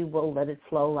 or we will let it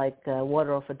flow like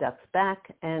water off a duck's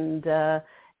back, and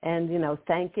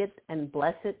thank it and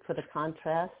bless it for the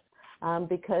contrast,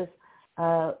 because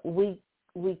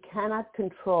we cannot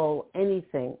control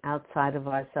anything outside of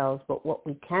ourselves, but what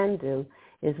we can do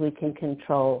is we can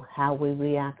control how we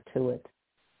react to it.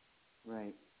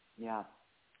 Right. Yeah.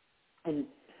 And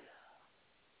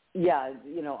yeah,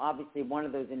 obviously one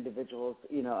of those individuals,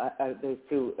 those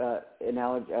two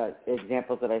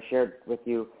examples that I shared with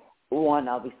you, one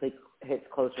obviously hits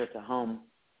closer to home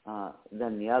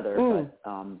than the other,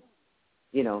 but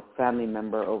family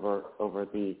member over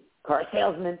the car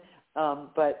salesman.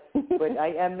 But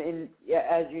I am in,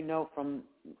 as you know from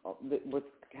what's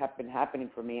been happening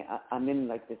for me, I'm in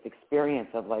like this experience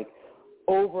of like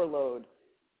overload,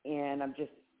 and I'm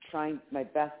just trying my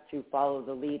best to follow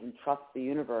the lead and trust the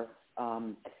universe.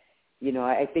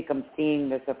 I think I'm seeing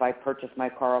this if I purchase my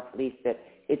car off lease, that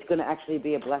it's going to actually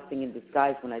be a blessing in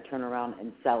disguise when I turn around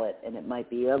and sell it, and it might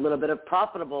be a little bit of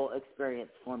profitable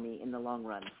experience for me in the long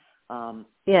run.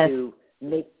 Yes. To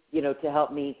make, to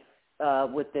help me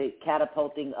with the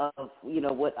catapulting of,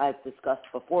 what I've discussed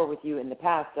before with you in the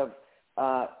past of,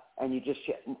 and you just,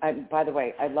 by the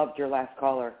way, I loved your last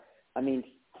caller. I mean,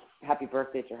 happy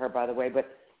birthday to her, by the way, but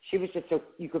she was just so,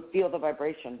 you could feel the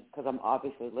vibration because I'm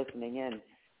obviously listening in.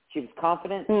 She was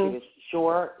confident. She was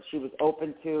sure. She was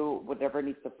open to whatever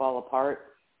needs to fall apart.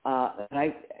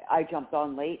 And I jumped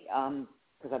on late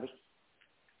because I was,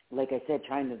 like I said,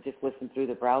 trying to just listen through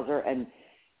the browser, and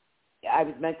I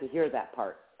was meant to hear that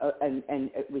part and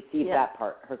receive that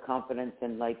part, her confidence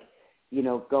and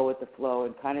go with the flow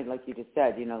and kind of like you just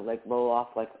said, roll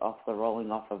off off the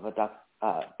rolling off of a duck's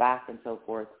back and so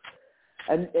forth.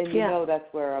 And that's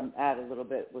where I'm at a little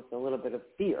bit with a little bit of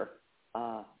fear.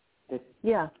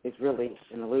 That is really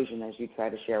an illusion, as you try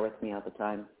to share with me all the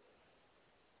time.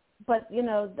 But,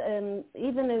 even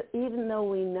though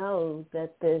we know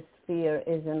that this fear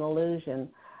is an illusion,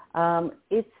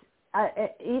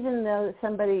 even though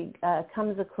somebody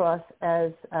comes across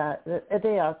as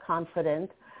they are confident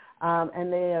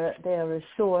and they are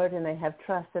assured and they have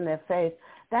trust in their faith,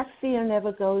 that fear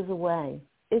never goes away.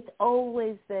 It's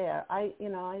always there. I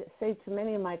say to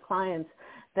many of my clients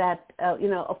that,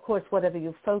 of course, whatever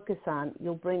you focus on,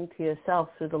 you'll bring to yourself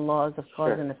through the laws of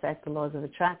cause and effect, the laws of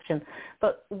attraction.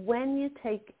 But when you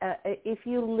take, if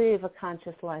you live a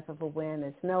conscious life of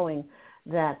awareness, knowing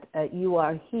that you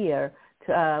are here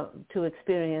to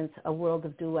experience a world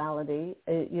of duality,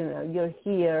 you're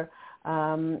here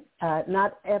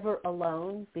not ever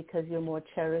alone because you're more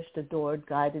cherished, adored,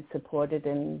 guided, supported,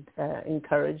 and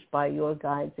encouraged by your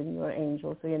guides and your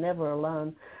angels, so you're never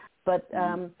alone. But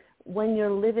when you're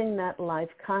living that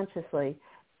life consciously,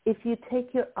 if you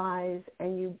take your eyes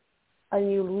and you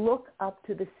look up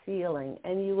to the ceiling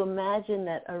and you imagine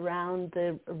that around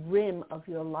the rim of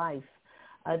your life,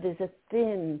 there's a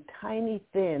tiny,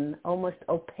 almost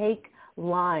opaque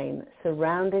line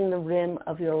surrounding the rim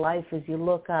of your life as you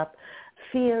look up,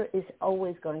 fear is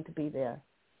always going to be there.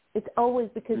 It's always,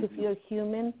 because if you're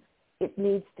human, it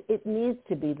needs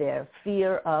to be there.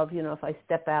 Fear of, if I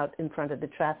step out in front of the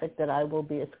traffic that I will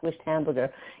be a squished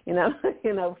hamburger, fear,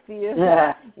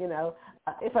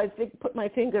 if I put my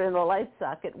finger in a light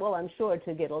socket, well, I'm sure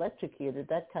to get electrocuted,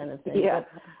 that kind of thing. Yeah.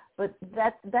 But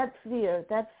that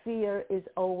fear is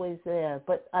always there.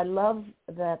 But I love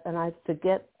that, and I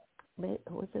forget,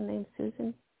 what's her name,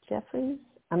 Susan Jeffries?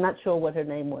 I'm not sure what her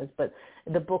name was, but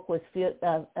the book was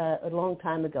a long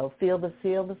time ago. Feel the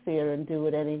fear and do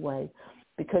it anyway,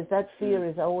 because that fear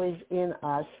is always in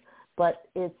us. But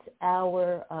it's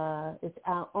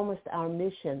almost our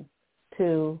mission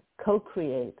to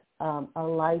co-create a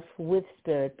life with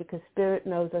Spirit, because Spirit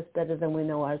knows us better than we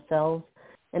know ourselves.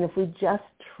 And if we just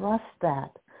trust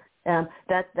that,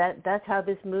 that's how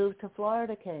this move to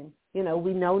Florida came.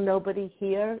 We know nobody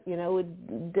here, we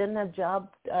didn't have a job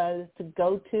to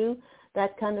go to,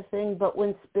 that kind of thing. But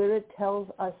when Spirit tells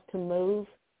us to move,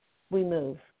 we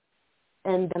move.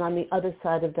 And then on the other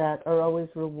side of that are always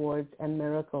rewards and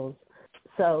miracles.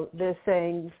 So they're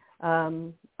saying,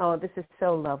 this is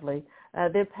so lovely.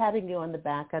 They're patting you on the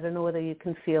back. I don't know whether you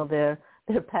can feel their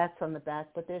pats on the back,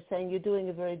 but they're saying you're doing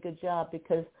a very good job,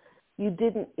 because you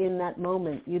didn't, in that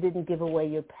moment, you didn't give away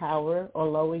your power or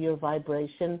lower your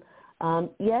vibration.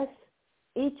 Yes,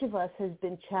 each of us has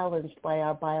been challenged by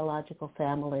our biological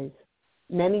families.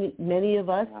 Many of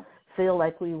us feel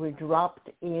like we were dropped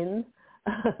in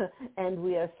and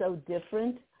we are so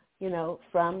different,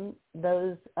 from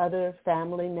those other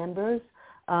family members.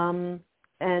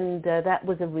 And that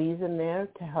was a reason there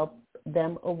to help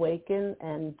them awaken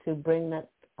and to bring that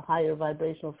higher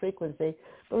vibrational frequency.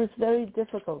 But it's very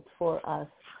difficult for us.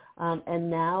 And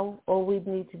now all we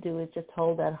need to do is just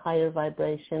hold that higher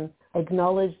vibration,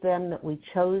 acknowledge them, that we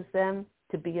chose them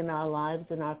to be in our lives,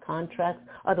 in our contracts.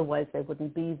 Otherwise, they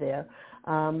wouldn't be there.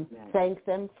 Thank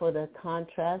them for the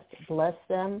contrast. Bless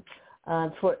them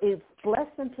bless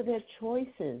them for their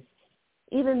choices,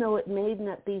 even though it may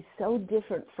not be so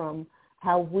different from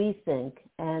how we think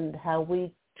and how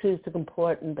we choose to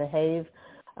comport and behave.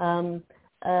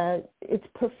 It's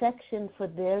perfection for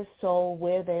their soul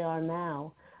where they are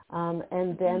now.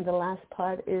 And then the last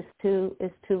part is to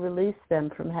release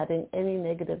them from having any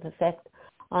negative effect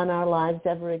on our lives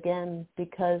ever again,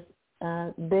 because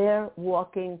they're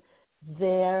walking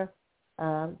their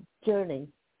journey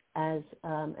as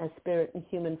spirit in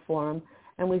human form,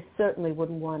 and we certainly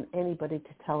wouldn't want anybody to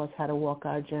tell us how to walk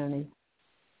our journey.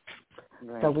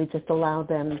 Right. So we just allow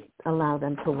them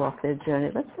to walk their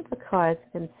journey. Let's hit the cards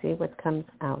and see what comes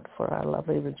out for our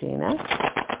lovely Regina.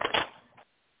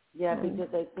 Yeah, because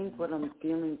I think what I'm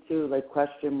feeling too, like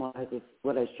question-wise, is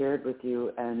what I shared with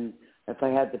you. And if I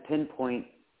had to pinpoint,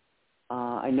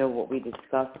 I know what we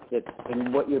discussed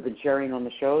and what you've been sharing on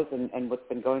the shows and what's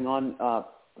been going on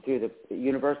through the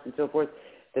universe and so forth,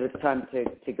 that it's time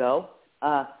to go.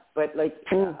 But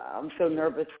I'm so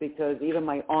nervous because even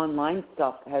my online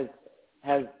stuff has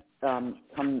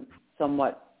come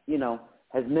somewhat,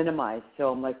 has minimized. So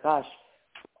I'm like, gosh,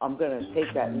 I'm going to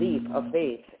take that leap of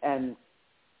faith, and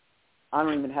I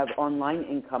don't even have online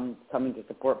income coming to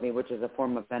support me, which is a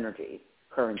form of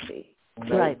currency.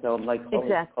 Right. So I'm like,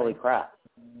 holy crap.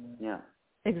 Yeah.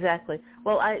 Exactly.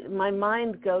 Well, my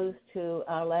mind goes to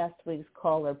our last week's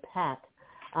caller, Pat,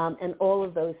 and all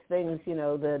of those things,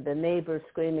 the neighbor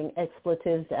screaming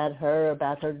expletives at her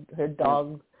about her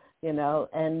dog, and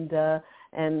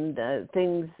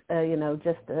things,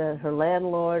 just her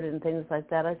landlord and things like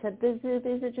that. I said, these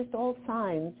are just all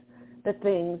signs that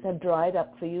things have dried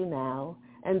up for you now,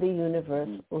 and the universe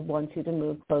will want you to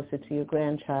move closer to your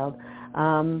grandchild.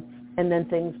 And then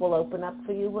things will open up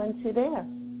for you once you're there.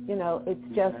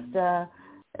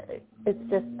 It's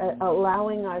just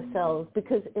allowing ourselves,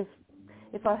 because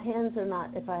if our hands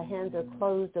are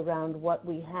closed around what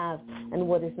we have and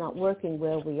what is not working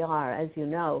where we are, as you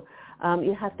know,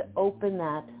 you have to open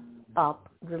that up,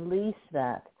 release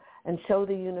that, and show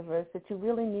the universe that you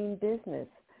really mean business.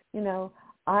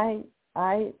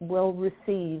 I will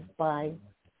receive by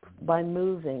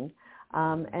moving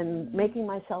and making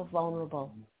myself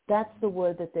vulnerable. That's the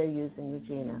word that they're using,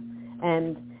 Regina.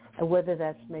 And whether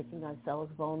that's making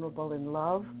ourselves vulnerable in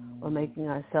love or making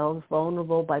ourselves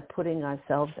vulnerable by putting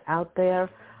ourselves out there,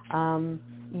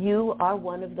 you are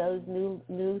one of those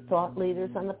new thought leaders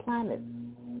on the planet,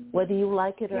 whether you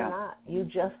like it or not. You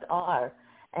just are.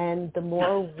 And the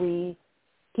more we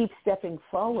keep stepping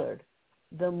forward,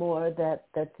 the more that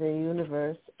the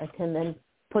universe can then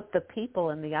put the people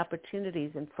and the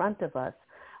opportunities in front of us.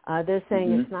 They're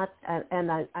saying it's not,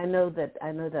 and I know that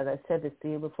I said this to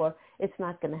you before, it's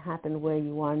not going to happen where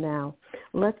you are now.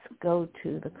 Let's go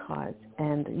to the cards,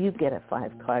 and you get a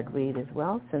 5-card read as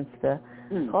well, since the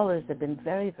callers have been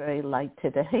very, very light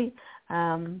today.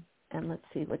 And let's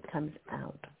see what comes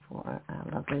out for our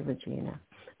lovely Regina.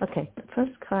 Okay, the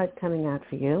first card coming out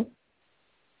for you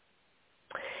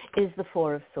is the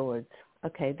 4 of Swords.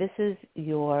 Okay, this is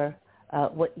your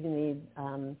what you need,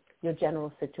 your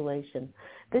general situation.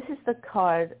 This is the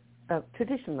card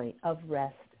traditionally of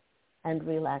rest and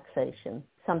relaxation,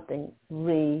 something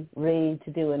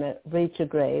to do in a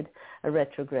retrograde.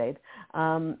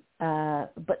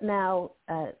 But now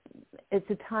it's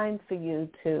a time for you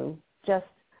to just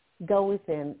go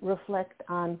within, reflect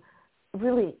on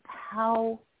really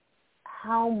how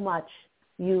much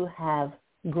you have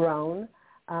grown,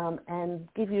 and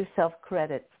give yourself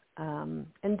credit,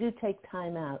 and do take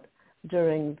time out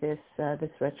during this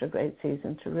retrograde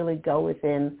season to really go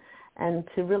within and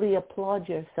to really applaud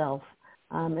yourself,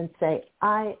 and say,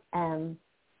 I am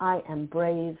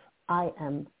brave, I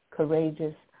am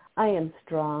courageous, I am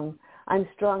strong. I'm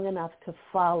strong enough to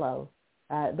follow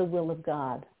the will of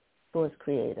God, Source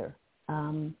Creator,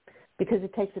 because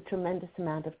it takes a tremendous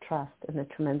amount of trust and a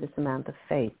tremendous amount of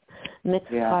faith. Next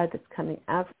card that's coming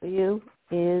out for you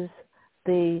is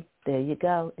the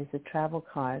travel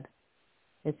card.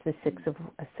 It's the 6 of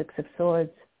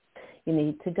Swords. You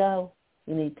need to go.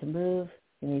 You need to move.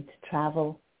 You need to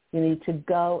travel. You need to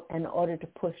go in order to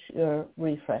push your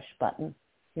refresh button,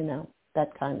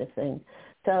 that kind of thing.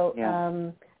 So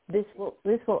this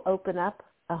will open up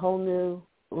a whole new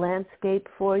landscape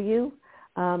for you,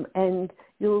 and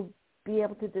you'll be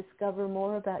able to discover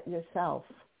more about yourself,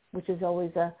 which is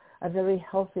always a very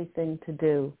healthy thing to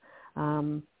do.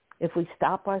 If we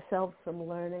stop ourselves from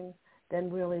learning, then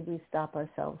really we stop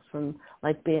ourselves from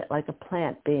like a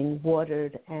plant being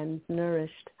watered and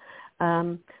nourished.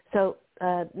 So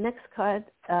next card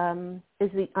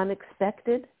is the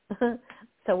unexpected.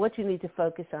 So what you need to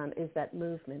focus on is that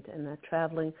movement and that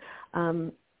traveling.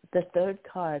 The third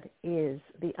card is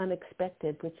the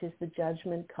unexpected, which is the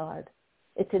Judgment card.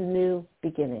 It's a new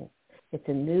beginning. It's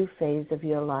a new phase of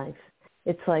your life.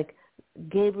 It's like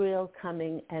Gabriel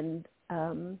coming and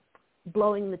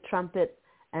blowing the trumpet,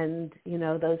 and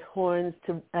those horns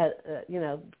to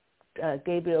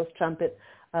Gabriel's trumpet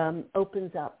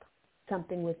opens up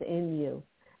something within you.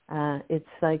 It's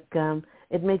like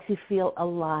it makes you feel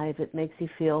alive. It makes you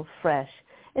feel fresh.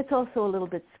 It's also a little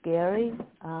bit scary,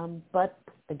 but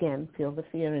again, feel the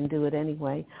fear and do it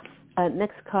anyway.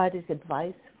 Next card is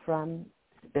advice from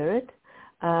Spirit,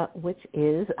 which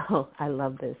is, I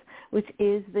love this, which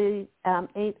is the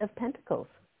 8 of Pentacles.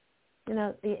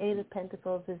 The 8 of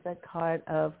Pentacles is that card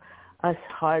of us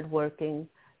hardworking,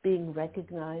 being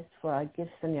recognized for our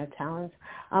gifts and our talents.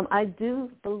 I do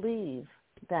believe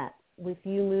that with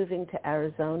you moving to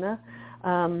Arizona,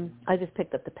 I just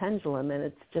picked up the pendulum, and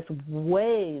it's just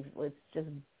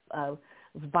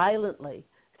violently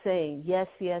saying yes,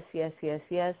 yes, yes, yes,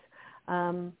 yes.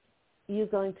 You're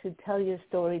going to tell your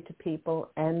story to people,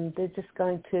 and they're just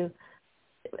going to,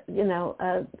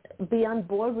 be on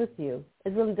board with you.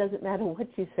 It really doesn't matter what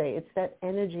you say. It's that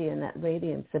energy and that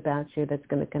radiance about you that's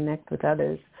going to connect with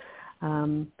others.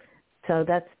 So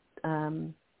that's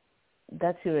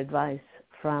your advice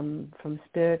from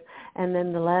Spirit. And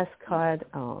then the last card,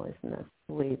 isn't that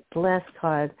sweet? The last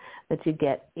card that you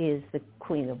get is the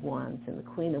Queen of Wands. And the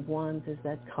Queen of Wands is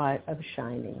that card of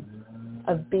shining,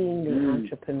 of being the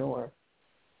entrepreneur,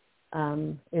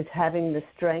 is having the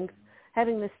strength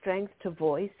to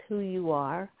voice who you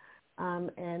are,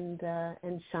 and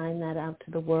shine that out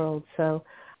to the world. So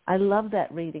I love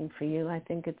that reading for you. I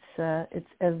think it's a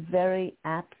very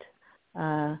apt,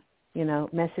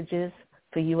 messages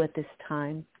for you at this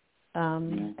time,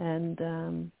 and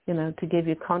to give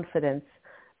you confidence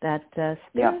that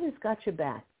Spirit has got your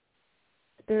back.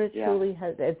 Spirit truly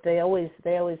has. They always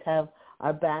have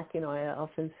our back. I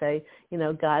often say,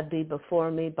 God be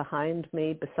before me, behind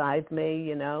me, beside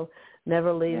me.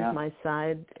 Never leaves my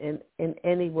side in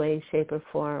any way, shape, or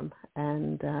form,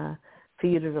 and for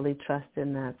you to really trust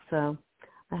in that. So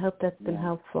I hope that's been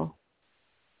helpful.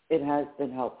 It has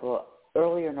been helpful.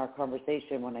 Earlier in our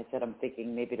conversation, when I said I'm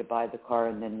thinking maybe to buy the car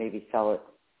and then maybe sell it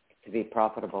to be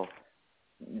profitable,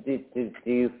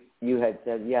 you had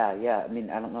said, yeah. I mean,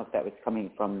 I don't know if that was coming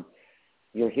from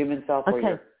your human self or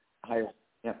your higher.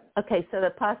 Yeah. Okay, so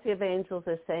the posse of angels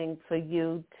are saying for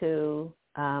you to,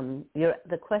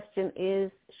 the question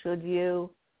is, should you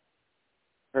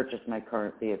purchase my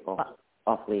current vehicle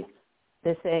off lease?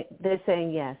 They're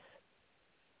saying yes.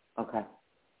 Okay.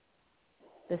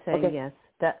 They're saying yes.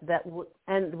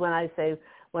 And when I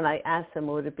ask them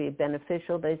would it be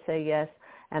beneficial, they say yes,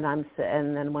 and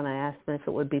then when I ask them if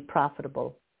it would be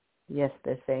profitable, yes,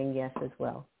 they're saying yes as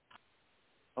well.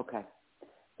 Okay,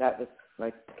 that was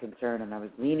my concern, and I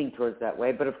was leaning towards that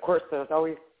way. But of course, there's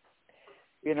always,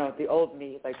 the old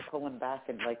me, like pulling back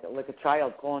and like a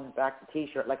child pulling back the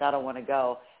T-shirt, like I don't want to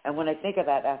go. And when I think of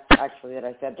that, actually, that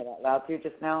I said that out loud to you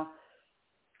just now,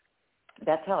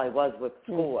 that's how I was with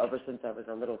school ever since I was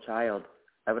a little child.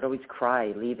 I would always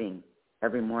cry leaving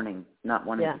every morning, not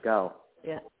wanting to go.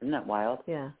 Yeah. Isn't that wild?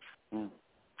 Yeah.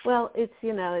 Well, it's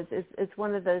it's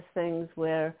one of those things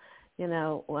where and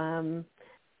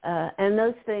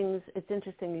those things. It's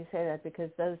interesting you say that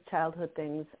because those childhood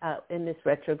things in this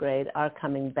retrograde are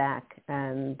coming back,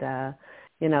 and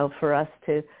for us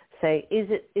to say, is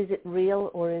it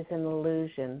real or is it an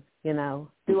illusion?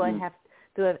 Do I have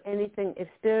anything? If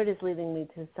Spirit is leading me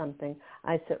to something,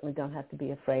 I certainly don't have to be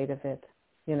afraid of it.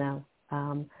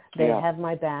 They have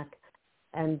my back,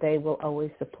 and they will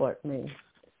always support me.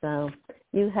 So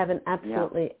you have an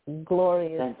absolutely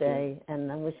glorious day,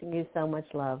 and I'm wishing you so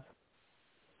much love.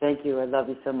 Thank you. I love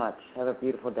you so much. Have a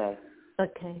beautiful day.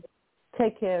 Okay.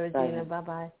 Take care, Regina.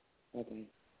 Bye-bye. Bye-bye.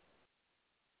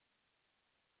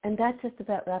 And that just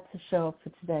about wraps the show up for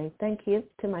today. Thank you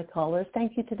to my callers.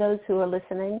 Thank you to those who are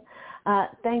listening.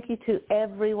 Thank you to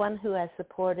everyone who has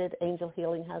supported Angel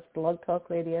Healing House Blog Talk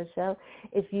Radio Show.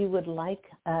 If you would like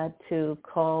to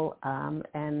call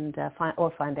and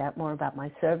find out more about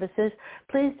my services,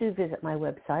 please do visit my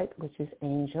website, which is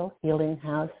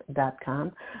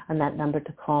angelhealinghouse.com. And that number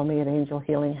to call me at Angel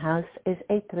Healing House is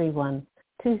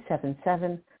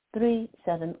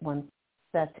 831-277-3716.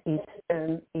 That's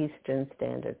Eastern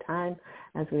Standard Time,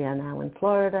 as we are now in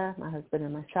Florida, my husband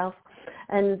and myself.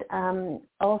 And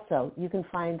also, you can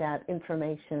find out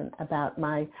information about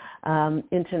my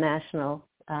international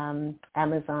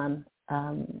Amazon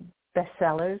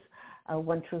bestsellers,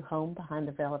 One True Home, Behind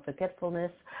the Veil of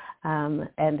Forgetfulness,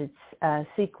 and its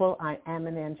sequel, I Am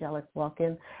an Angelic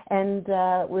Walk-In, and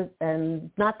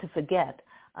not to forget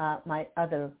my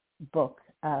other book,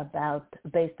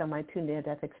 based on my 2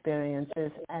 near-death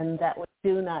experiences, and that was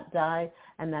Do Not Die,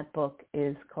 and that book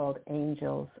is called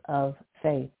Angels of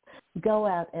Faith. Go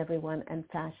out, everyone, and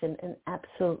fashion an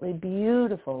absolutely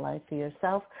beautiful life for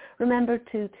yourself. Remember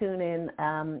to tune in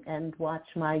and watch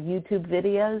my YouTube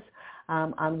videos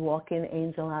on Walk-In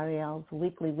Angel Ariel's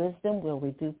Weekly Wisdom, where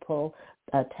we do pull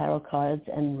tarot cards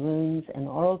and runes and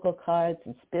oracle cards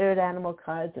and spirit animal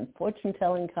cards and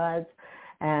fortune-telling cards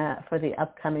for the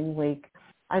upcoming week.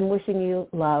 I'm wishing you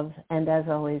love and, as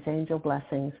always, angel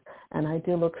blessings. And I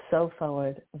do look so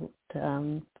forward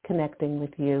to connecting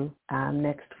with you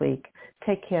next week.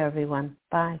 Take care, everyone.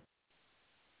 Bye.